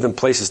going to give them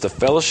places to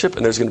fellowship,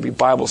 and there's going to be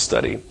Bible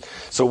study.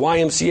 So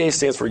YMCA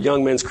stands for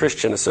Young Men's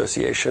Christian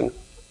Association.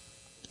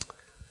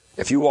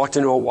 If you walked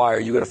into a Y, are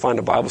you going to find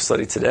a Bible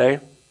study today?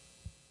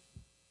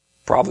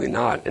 Probably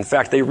not. In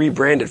fact, they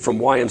rebranded from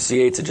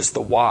YMCA to just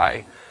the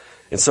Y.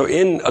 And so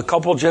in a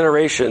couple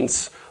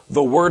generations,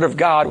 the Word of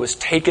God was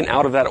taken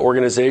out of that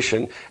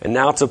organization, and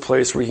now it's a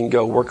place where you can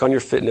go work on your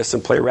fitness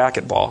and play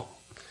racquetball.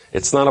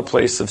 It's not a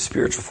place of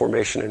spiritual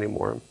formation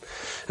anymore.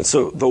 And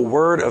so the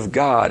Word of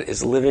God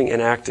is living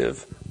and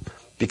active,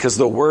 because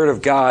the Word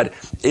of God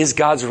is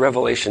God's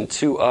revelation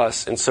to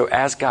us. And so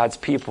as God's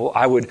people,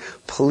 I would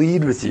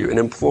plead with you and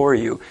implore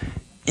you,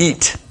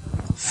 eat,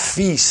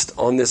 feast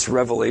on this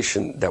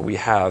revelation that we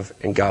have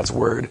in God's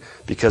Word,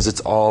 because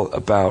it's all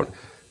about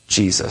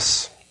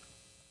Jesus.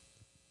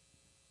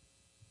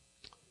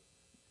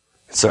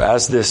 So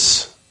as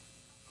this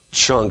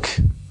chunk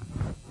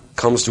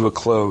comes to a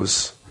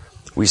close,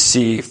 we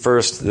see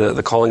first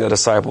the calling of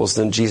disciples,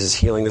 then Jesus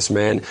healing this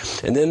man.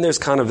 And then there's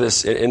kind of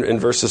this, in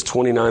verses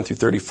 29 through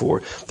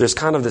 34, there's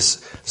kind of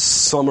this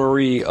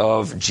summary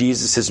of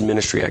Jesus'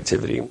 ministry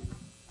activity.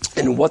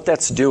 And what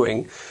that's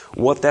doing,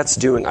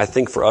 I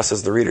think, for us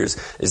as the readers,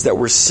 is that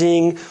we're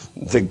seeing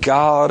the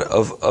God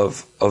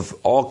of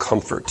all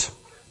comfort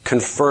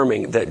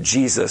confirming that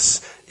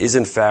Jesus is,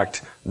 in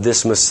fact,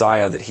 this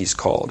Messiah that he's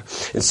called.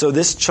 And so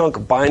this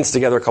chunk binds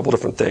together a couple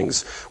different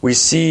things. We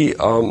see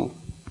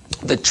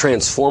the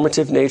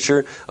transformative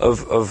nature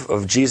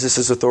of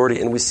Jesus'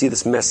 authority, and we see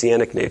this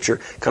messianic nature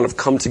kind of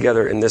come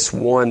together in this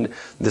one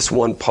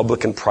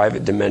public and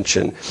private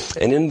dimension.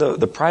 And in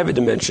the private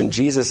dimension,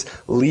 Jesus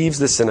leaves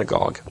the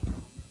synagogue,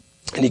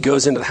 and he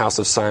goes into the house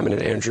of Simon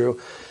and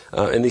Andrew,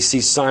 and he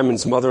sees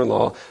Simon's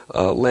mother-in-law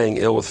laying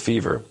ill with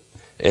fever.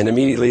 And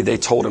immediately they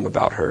told him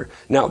about her.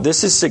 Now,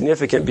 this is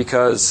significant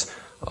because,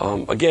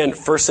 again,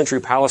 first century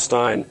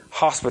Palestine,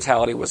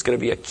 hospitality was going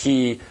to be a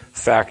key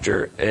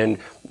factor. And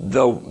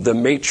the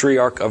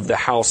matriarch of the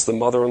house, the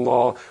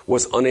mother-in-law,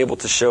 was unable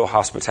to show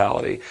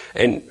hospitality.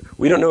 And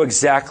we don't know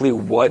exactly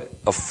what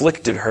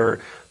afflicted her,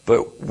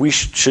 but we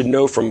should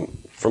know from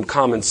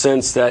common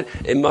sense that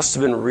it must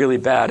have been really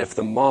bad if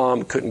the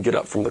mom couldn't get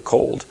up from the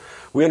cold.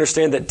 We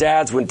understand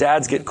that when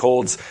dads get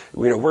colds,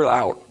 we're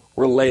out.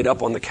 We're laid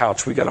up on the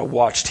couch. We got to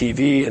watch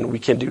TV and we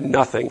can do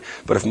nothing.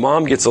 But if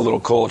mom gets a little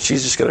cold,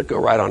 she's just going to go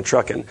right on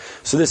trucking.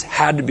 So this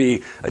had to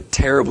be a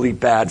terribly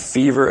bad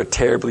fever, a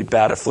terribly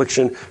bad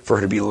affliction for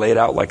her to be laid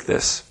out like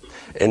this.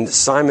 And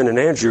Simon and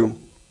Andrew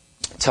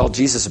tell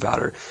Jesus about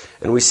her.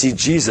 And we see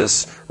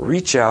Jesus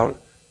reach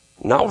out,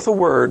 not with a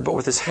word, but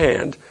with his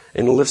hand,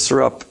 and lifts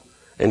her up.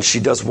 And she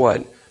does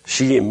what?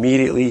 She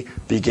immediately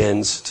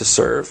begins to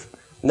serve.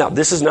 Now,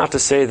 this is not to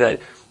say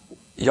that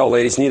y'all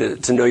ladies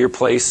need to know your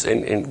place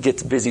and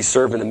get busy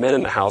serving the men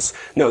in the house.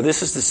 No,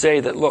 this is to say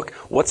that, look,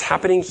 what's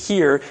happening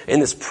here in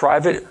this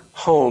private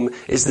home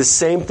is the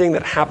same thing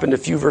that happened a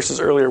few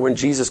verses earlier when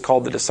Jesus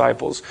called the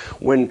disciples.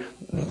 When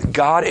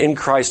God in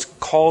Christ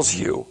calls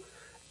you,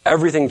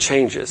 everything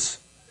changes.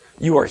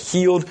 You are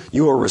healed,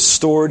 you are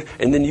restored,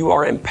 and then you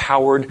are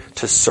empowered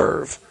to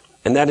serve.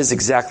 And that is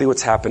exactly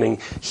what's happening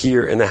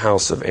here in the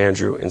house of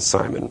Andrew and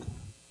Simon.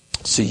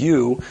 So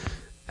you,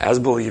 as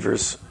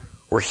believers,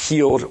 were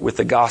healed with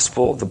the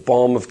gospel, the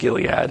balm of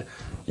Gilead.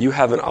 You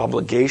have an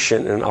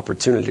obligation and an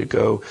opportunity to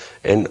go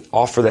and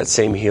offer that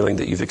same healing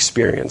that you've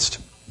experienced.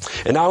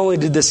 And not only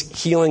did this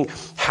healing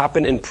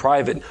happen in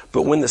private,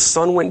 but when the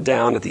sun went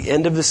down at the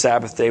end of the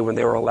Sabbath day, when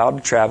they were allowed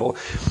to travel,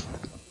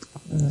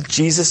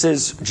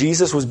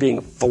 Jesus was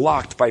being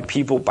flocked by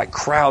people, by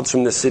crowds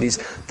from the cities.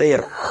 They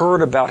had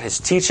heard about his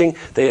teaching.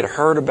 They had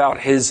heard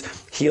about his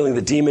healing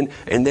the demon,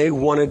 and they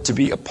wanted to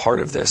be a part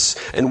of this.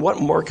 And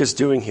what Mark is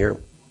doing here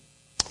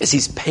is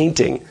he's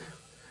painting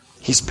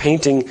this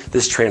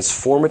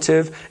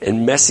transformative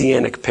and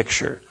messianic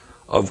picture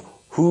of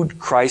who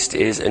Christ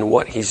is and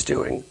what he's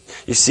doing.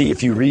 You see,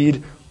 if you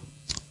read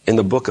in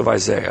the book of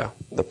Isaiah,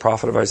 the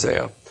prophet of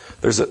Isaiah,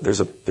 there's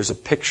a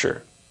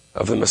picture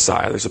of the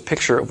Messiah. There's a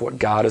picture of what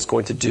God is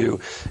going to do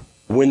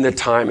when the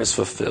time is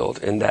fulfilled,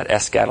 in that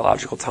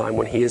eschatological time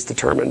when he is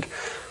determined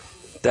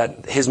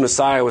that his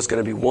Messiah was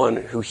going to be one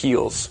who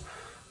heals.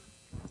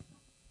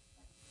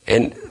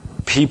 And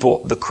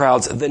people, the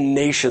crowds, the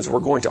nations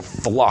were going to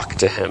flock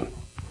to him.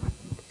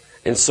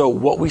 And so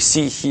what we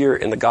see here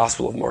in the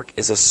Gospel of Mark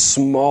is a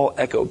small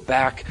echo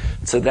back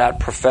to that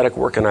prophetic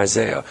work in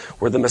Isaiah,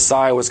 where the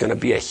Messiah was going to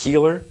be a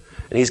healer,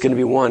 and he's going to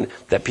be one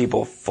that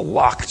people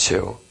flock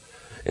to.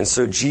 And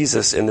so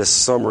Jesus, in this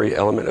summary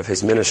element of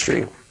his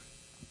ministry,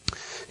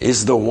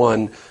 is the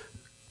one,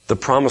 the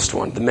promised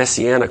one, the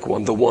messianic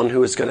one, the one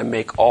who is going to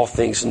make all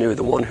things new,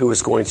 the one who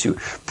is going to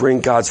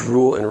bring God's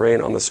rule and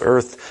reign on this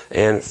earth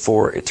and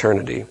for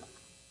eternity.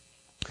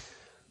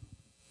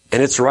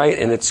 And it's right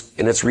and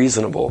it's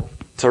reasonable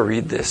to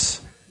read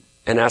this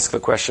and ask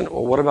the question,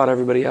 well, what about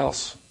everybody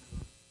else?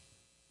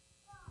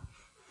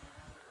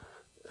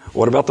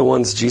 What about the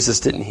ones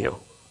Jesus didn't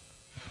heal?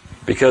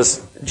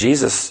 Because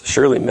Jesus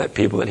surely met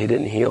people that he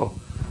didn't heal.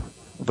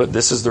 But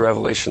this is the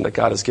revelation that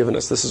God has given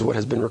us. This is what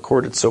has been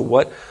recorded. So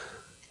what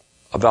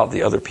about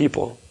the other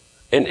people?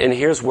 And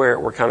here's where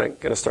we're kind of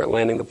going to start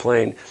landing the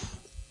plane.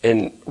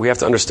 And we have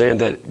to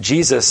understand that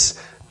Jesus,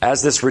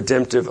 as this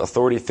redemptive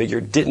authority figure,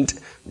 didn't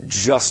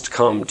just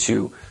come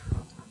to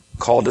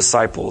call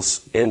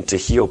disciples and to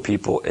heal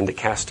people and to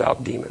cast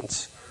out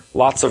demons.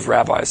 Lots of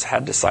rabbis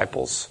had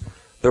disciples.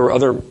 There were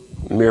other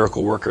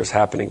miracle workers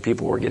happening.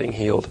 People were getting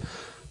healed.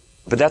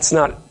 But that's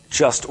not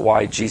just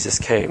why Jesus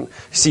came.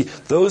 See,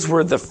 those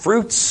were the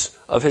fruits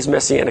of his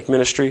messianic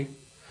ministry.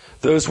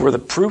 Those were the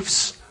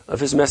proofs of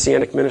his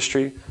messianic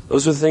ministry.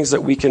 Those are the things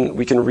that we can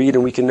read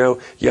and we can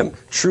know, yeah,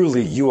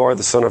 truly you are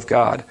the Son of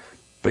God.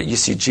 But you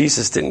see,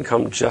 Jesus didn't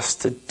come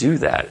just to do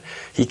that.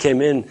 He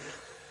came in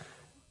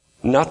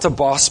not to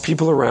boss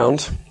people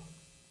around.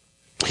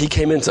 He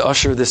came in to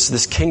usher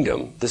this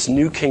kingdom, this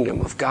new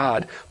kingdom of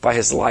God by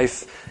his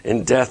life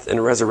and death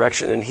and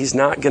resurrection. And he's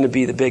not going to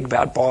be the big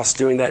bad boss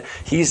doing that.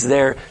 He's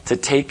there to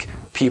take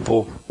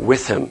people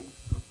with him.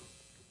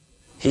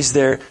 He's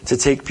there to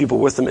take people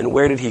with him. And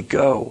where did he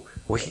go?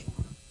 Well,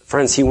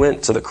 friends, he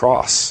went to the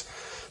cross.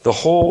 The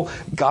whole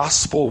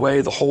gospel way,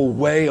 the whole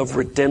way of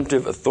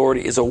redemptive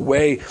authority is a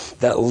way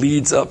that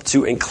leads up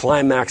to and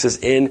climaxes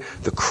in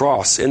the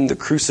cross, in the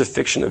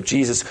crucifixion of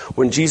Jesus.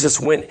 When Jesus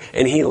went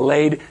and he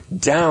laid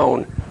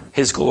down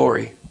his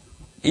glory.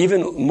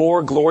 Even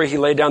more glory he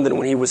laid down than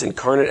when he was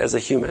incarnate as a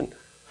human.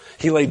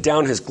 He laid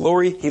down his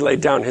glory, he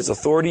laid down his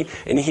authority,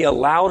 and he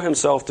allowed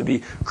himself to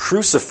be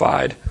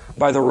crucified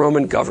by the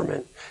Roman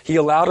government. He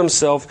allowed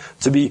himself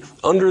to be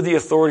under the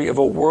authority of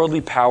a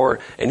worldly power,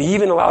 and he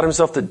even allowed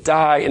himself to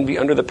die and be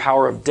under the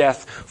power of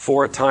death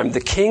for a time. The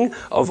King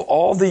of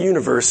all the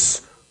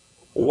universe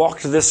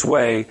walked this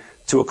way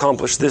to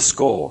accomplish this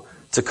goal,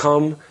 to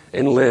come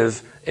and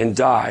live and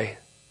die.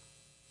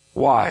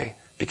 Why?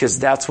 Because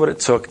that's what it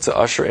took to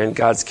usher in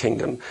God's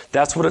kingdom.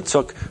 That's what it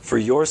took for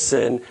your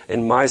sin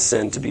and my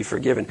sin to be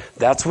forgiven.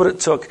 That's what it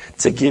took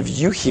to give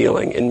you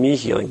healing and me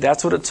healing.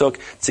 That's what it took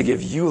to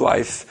give you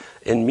life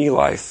and me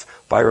life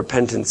by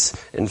repentance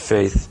and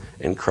faith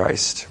in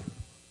Christ.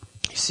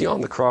 You see,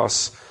 on the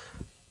cross,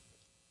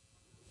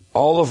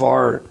 all of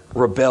our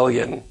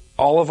rebellion,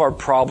 all of our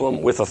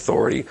problem with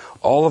authority,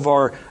 all of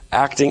our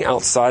acting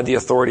outside the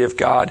authority of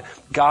God,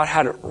 God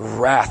had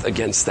wrath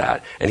against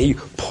that, and he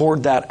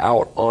poured that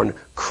out on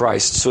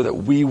Christ so that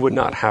we would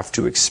not have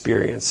to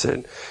experience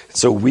it,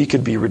 so we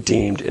could be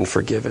redeemed and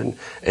forgiven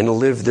and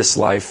live this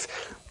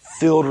life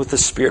filled with the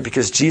Spirit,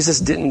 because Jesus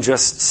didn't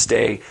just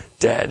stay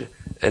dead.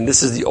 And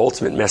this is the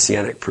ultimate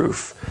messianic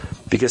proof,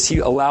 because he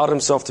allowed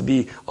himself to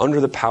be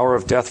under the power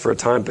of death for a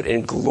time, but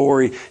in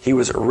glory he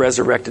was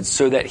resurrected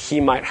so that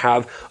he might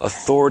have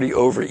authority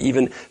over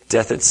even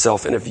death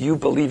itself. And if you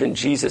believe in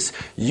Jesus,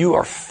 you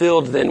are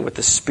filled then with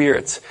the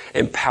Spirit,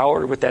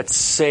 empowered with that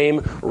same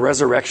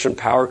resurrection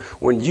power.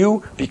 When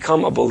you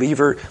become a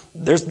believer,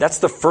 that's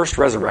the first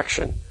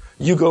resurrection.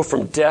 You go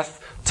from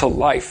death to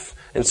life.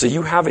 And so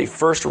you have a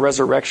first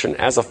resurrection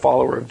as a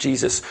follower of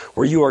Jesus,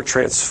 where you are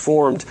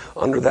transformed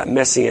under that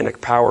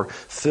messianic power,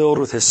 filled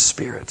with his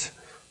Spirit.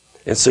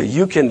 And so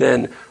you can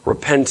then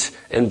repent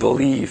and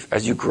believe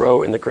as you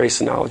grow in the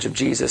grace and knowledge of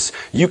Jesus.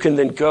 You can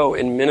then go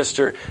and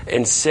minister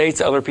and say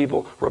to other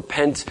people,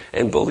 repent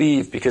and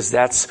believe, because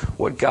that's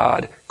what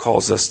God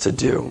calls us to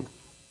do.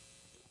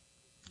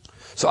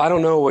 So I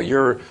don't know what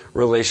your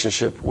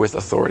relationship with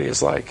authority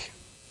is like.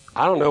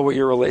 I don't know what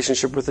your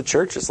relationship with the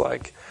church is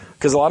like.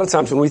 Because a lot of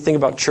times when we think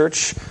about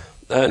church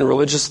and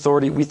religious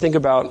authority, we think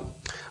about,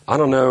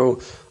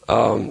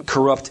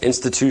 corrupt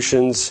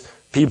institutions,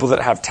 people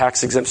that have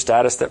tax-exempt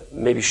status that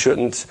maybe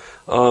shouldn't,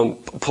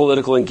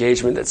 political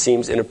engagement that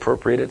seems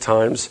inappropriate at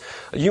times.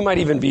 You might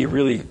even be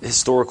really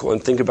historical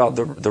and think about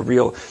the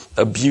real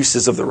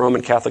abuses of the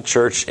Roman Catholic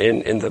Church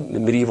in the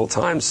medieval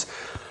times.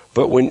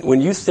 But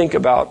when you think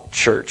about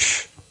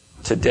church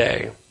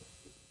today,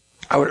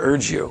 I would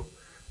urge you,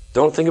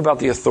 don't think about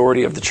the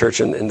authority of the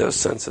church in those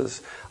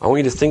senses. I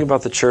want you to think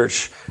about the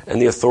church and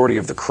the authority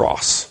of the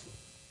cross.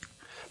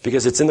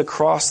 Because it's in the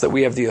cross that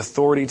we have the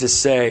authority to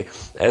say,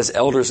 as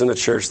elders in the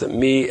church, that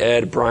me,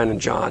 Ed, Brian, and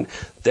John,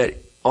 that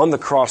on the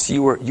cross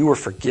you were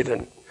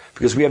forgiven.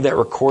 Because we have that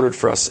recorded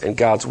for us in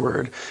God's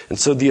word. And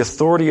so the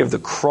authority of the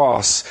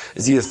cross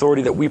is the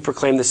authority that we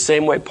proclaim the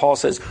same way Paul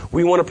says,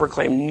 we want to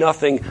proclaim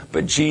nothing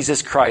but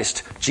Jesus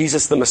Christ,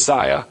 Jesus the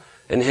Messiah,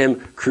 and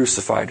him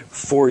crucified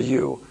for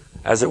you,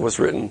 as it was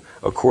written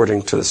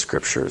according to the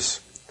Scriptures.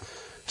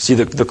 See,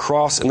 the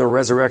cross and the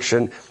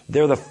resurrection,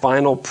 they're the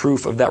final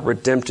proof of that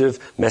redemptive,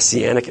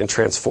 messianic, and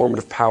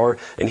transformative power.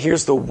 And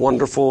here's the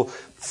wonderful,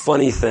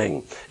 funny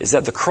thing, is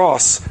that the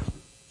cross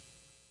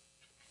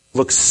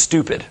looks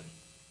stupid.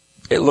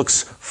 It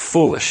looks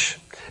foolish.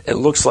 It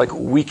looks like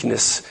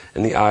weakness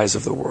in the eyes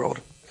of the world.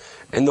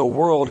 And the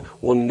world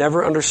will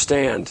never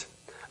understand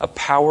a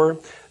power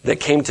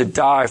that came to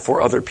die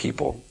for other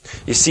people.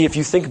 You see, if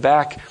you think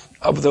back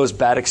of those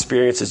bad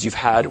experiences you've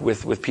had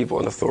with people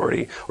in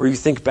authority, or you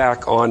think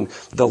back on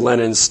the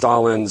Lenins,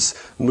 Stalins,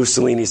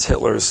 Mussolinis,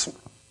 Hitlers,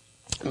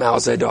 Mao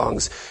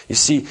Zedongs, you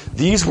see,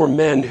 these were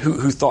men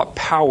who thought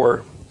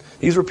power,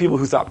 these were people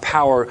who thought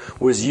power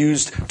was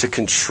used to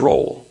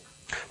control,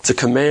 to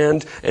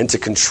command and to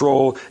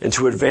control and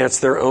to advance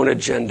their own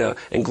agenda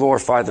and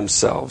glorify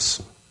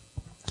themselves.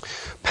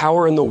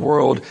 Power in the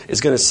world is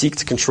going to seek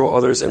to control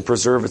others and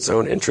preserve its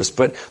own interests.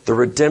 But the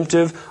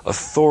redemptive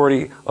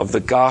authority of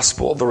the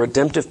gospel, the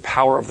redemptive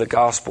power of the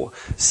gospel,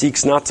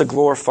 seeks not to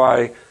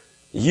glorify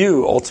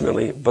you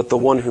ultimately, but the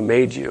one who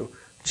made you,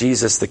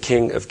 Jesus, the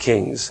King of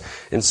Kings.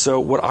 And so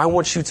what I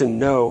want you to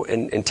know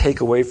and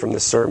take away from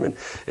this sermon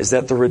is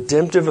that the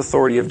redemptive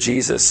authority of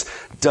Jesus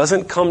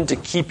doesn't come to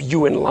keep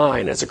you in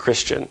line as a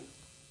Christian.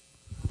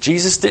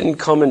 Jesus didn't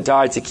come and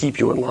die to keep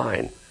you in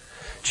line.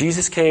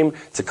 Jesus came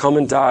to come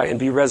and die and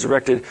be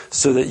resurrected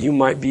so that you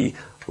might be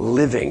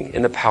living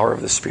in the power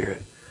of the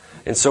Spirit.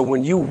 And so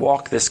when you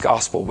walk this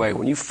gospel way,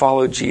 when you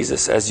follow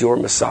Jesus as your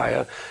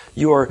Messiah,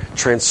 you are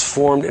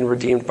transformed and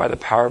redeemed by the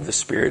power of the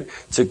Spirit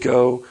to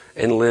go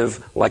and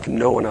live like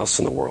no one else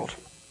in the world.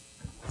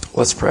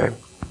 Let's pray.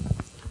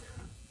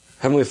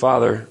 Heavenly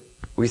Father,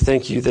 we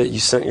thank you that you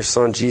sent your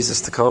Son Jesus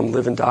to come,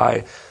 live and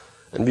die,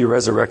 and be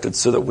resurrected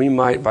so that we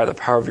might, by the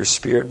power of your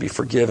Spirit, be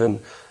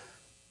forgiven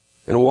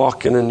and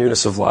walk in the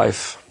newness of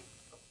life.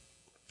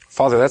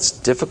 Father, that's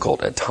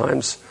difficult at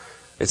times.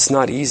 It's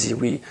not easy.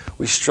 We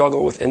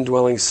struggle with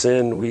indwelling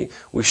sin. We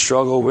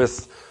struggle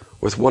with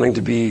wanting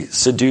to be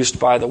seduced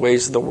by the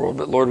ways of the world.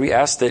 But Lord, we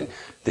ask that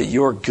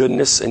your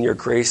goodness and your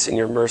grace and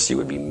your mercy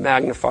would be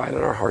magnified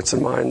in our hearts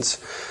and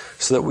minds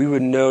so that we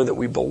would know that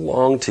we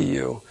belong to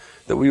you,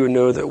 that we would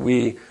know that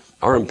we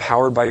are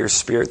empowered by your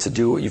Spirit to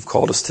do what you've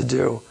called us to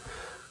do.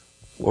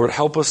 Lord,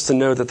 help us to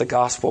know that the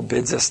gospel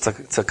bids us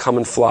to come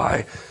and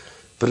fly,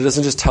 but it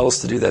doesn't just tell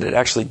us to do that. It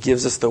actually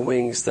gives us the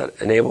wings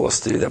that enable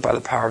us to do that by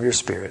the power of your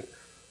Spirit.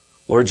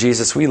 Lord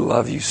Jesus, we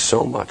love you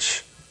so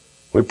much.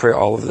 We pray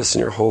all of this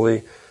in your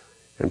holy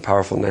and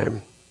powerful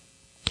name.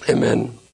 Amen.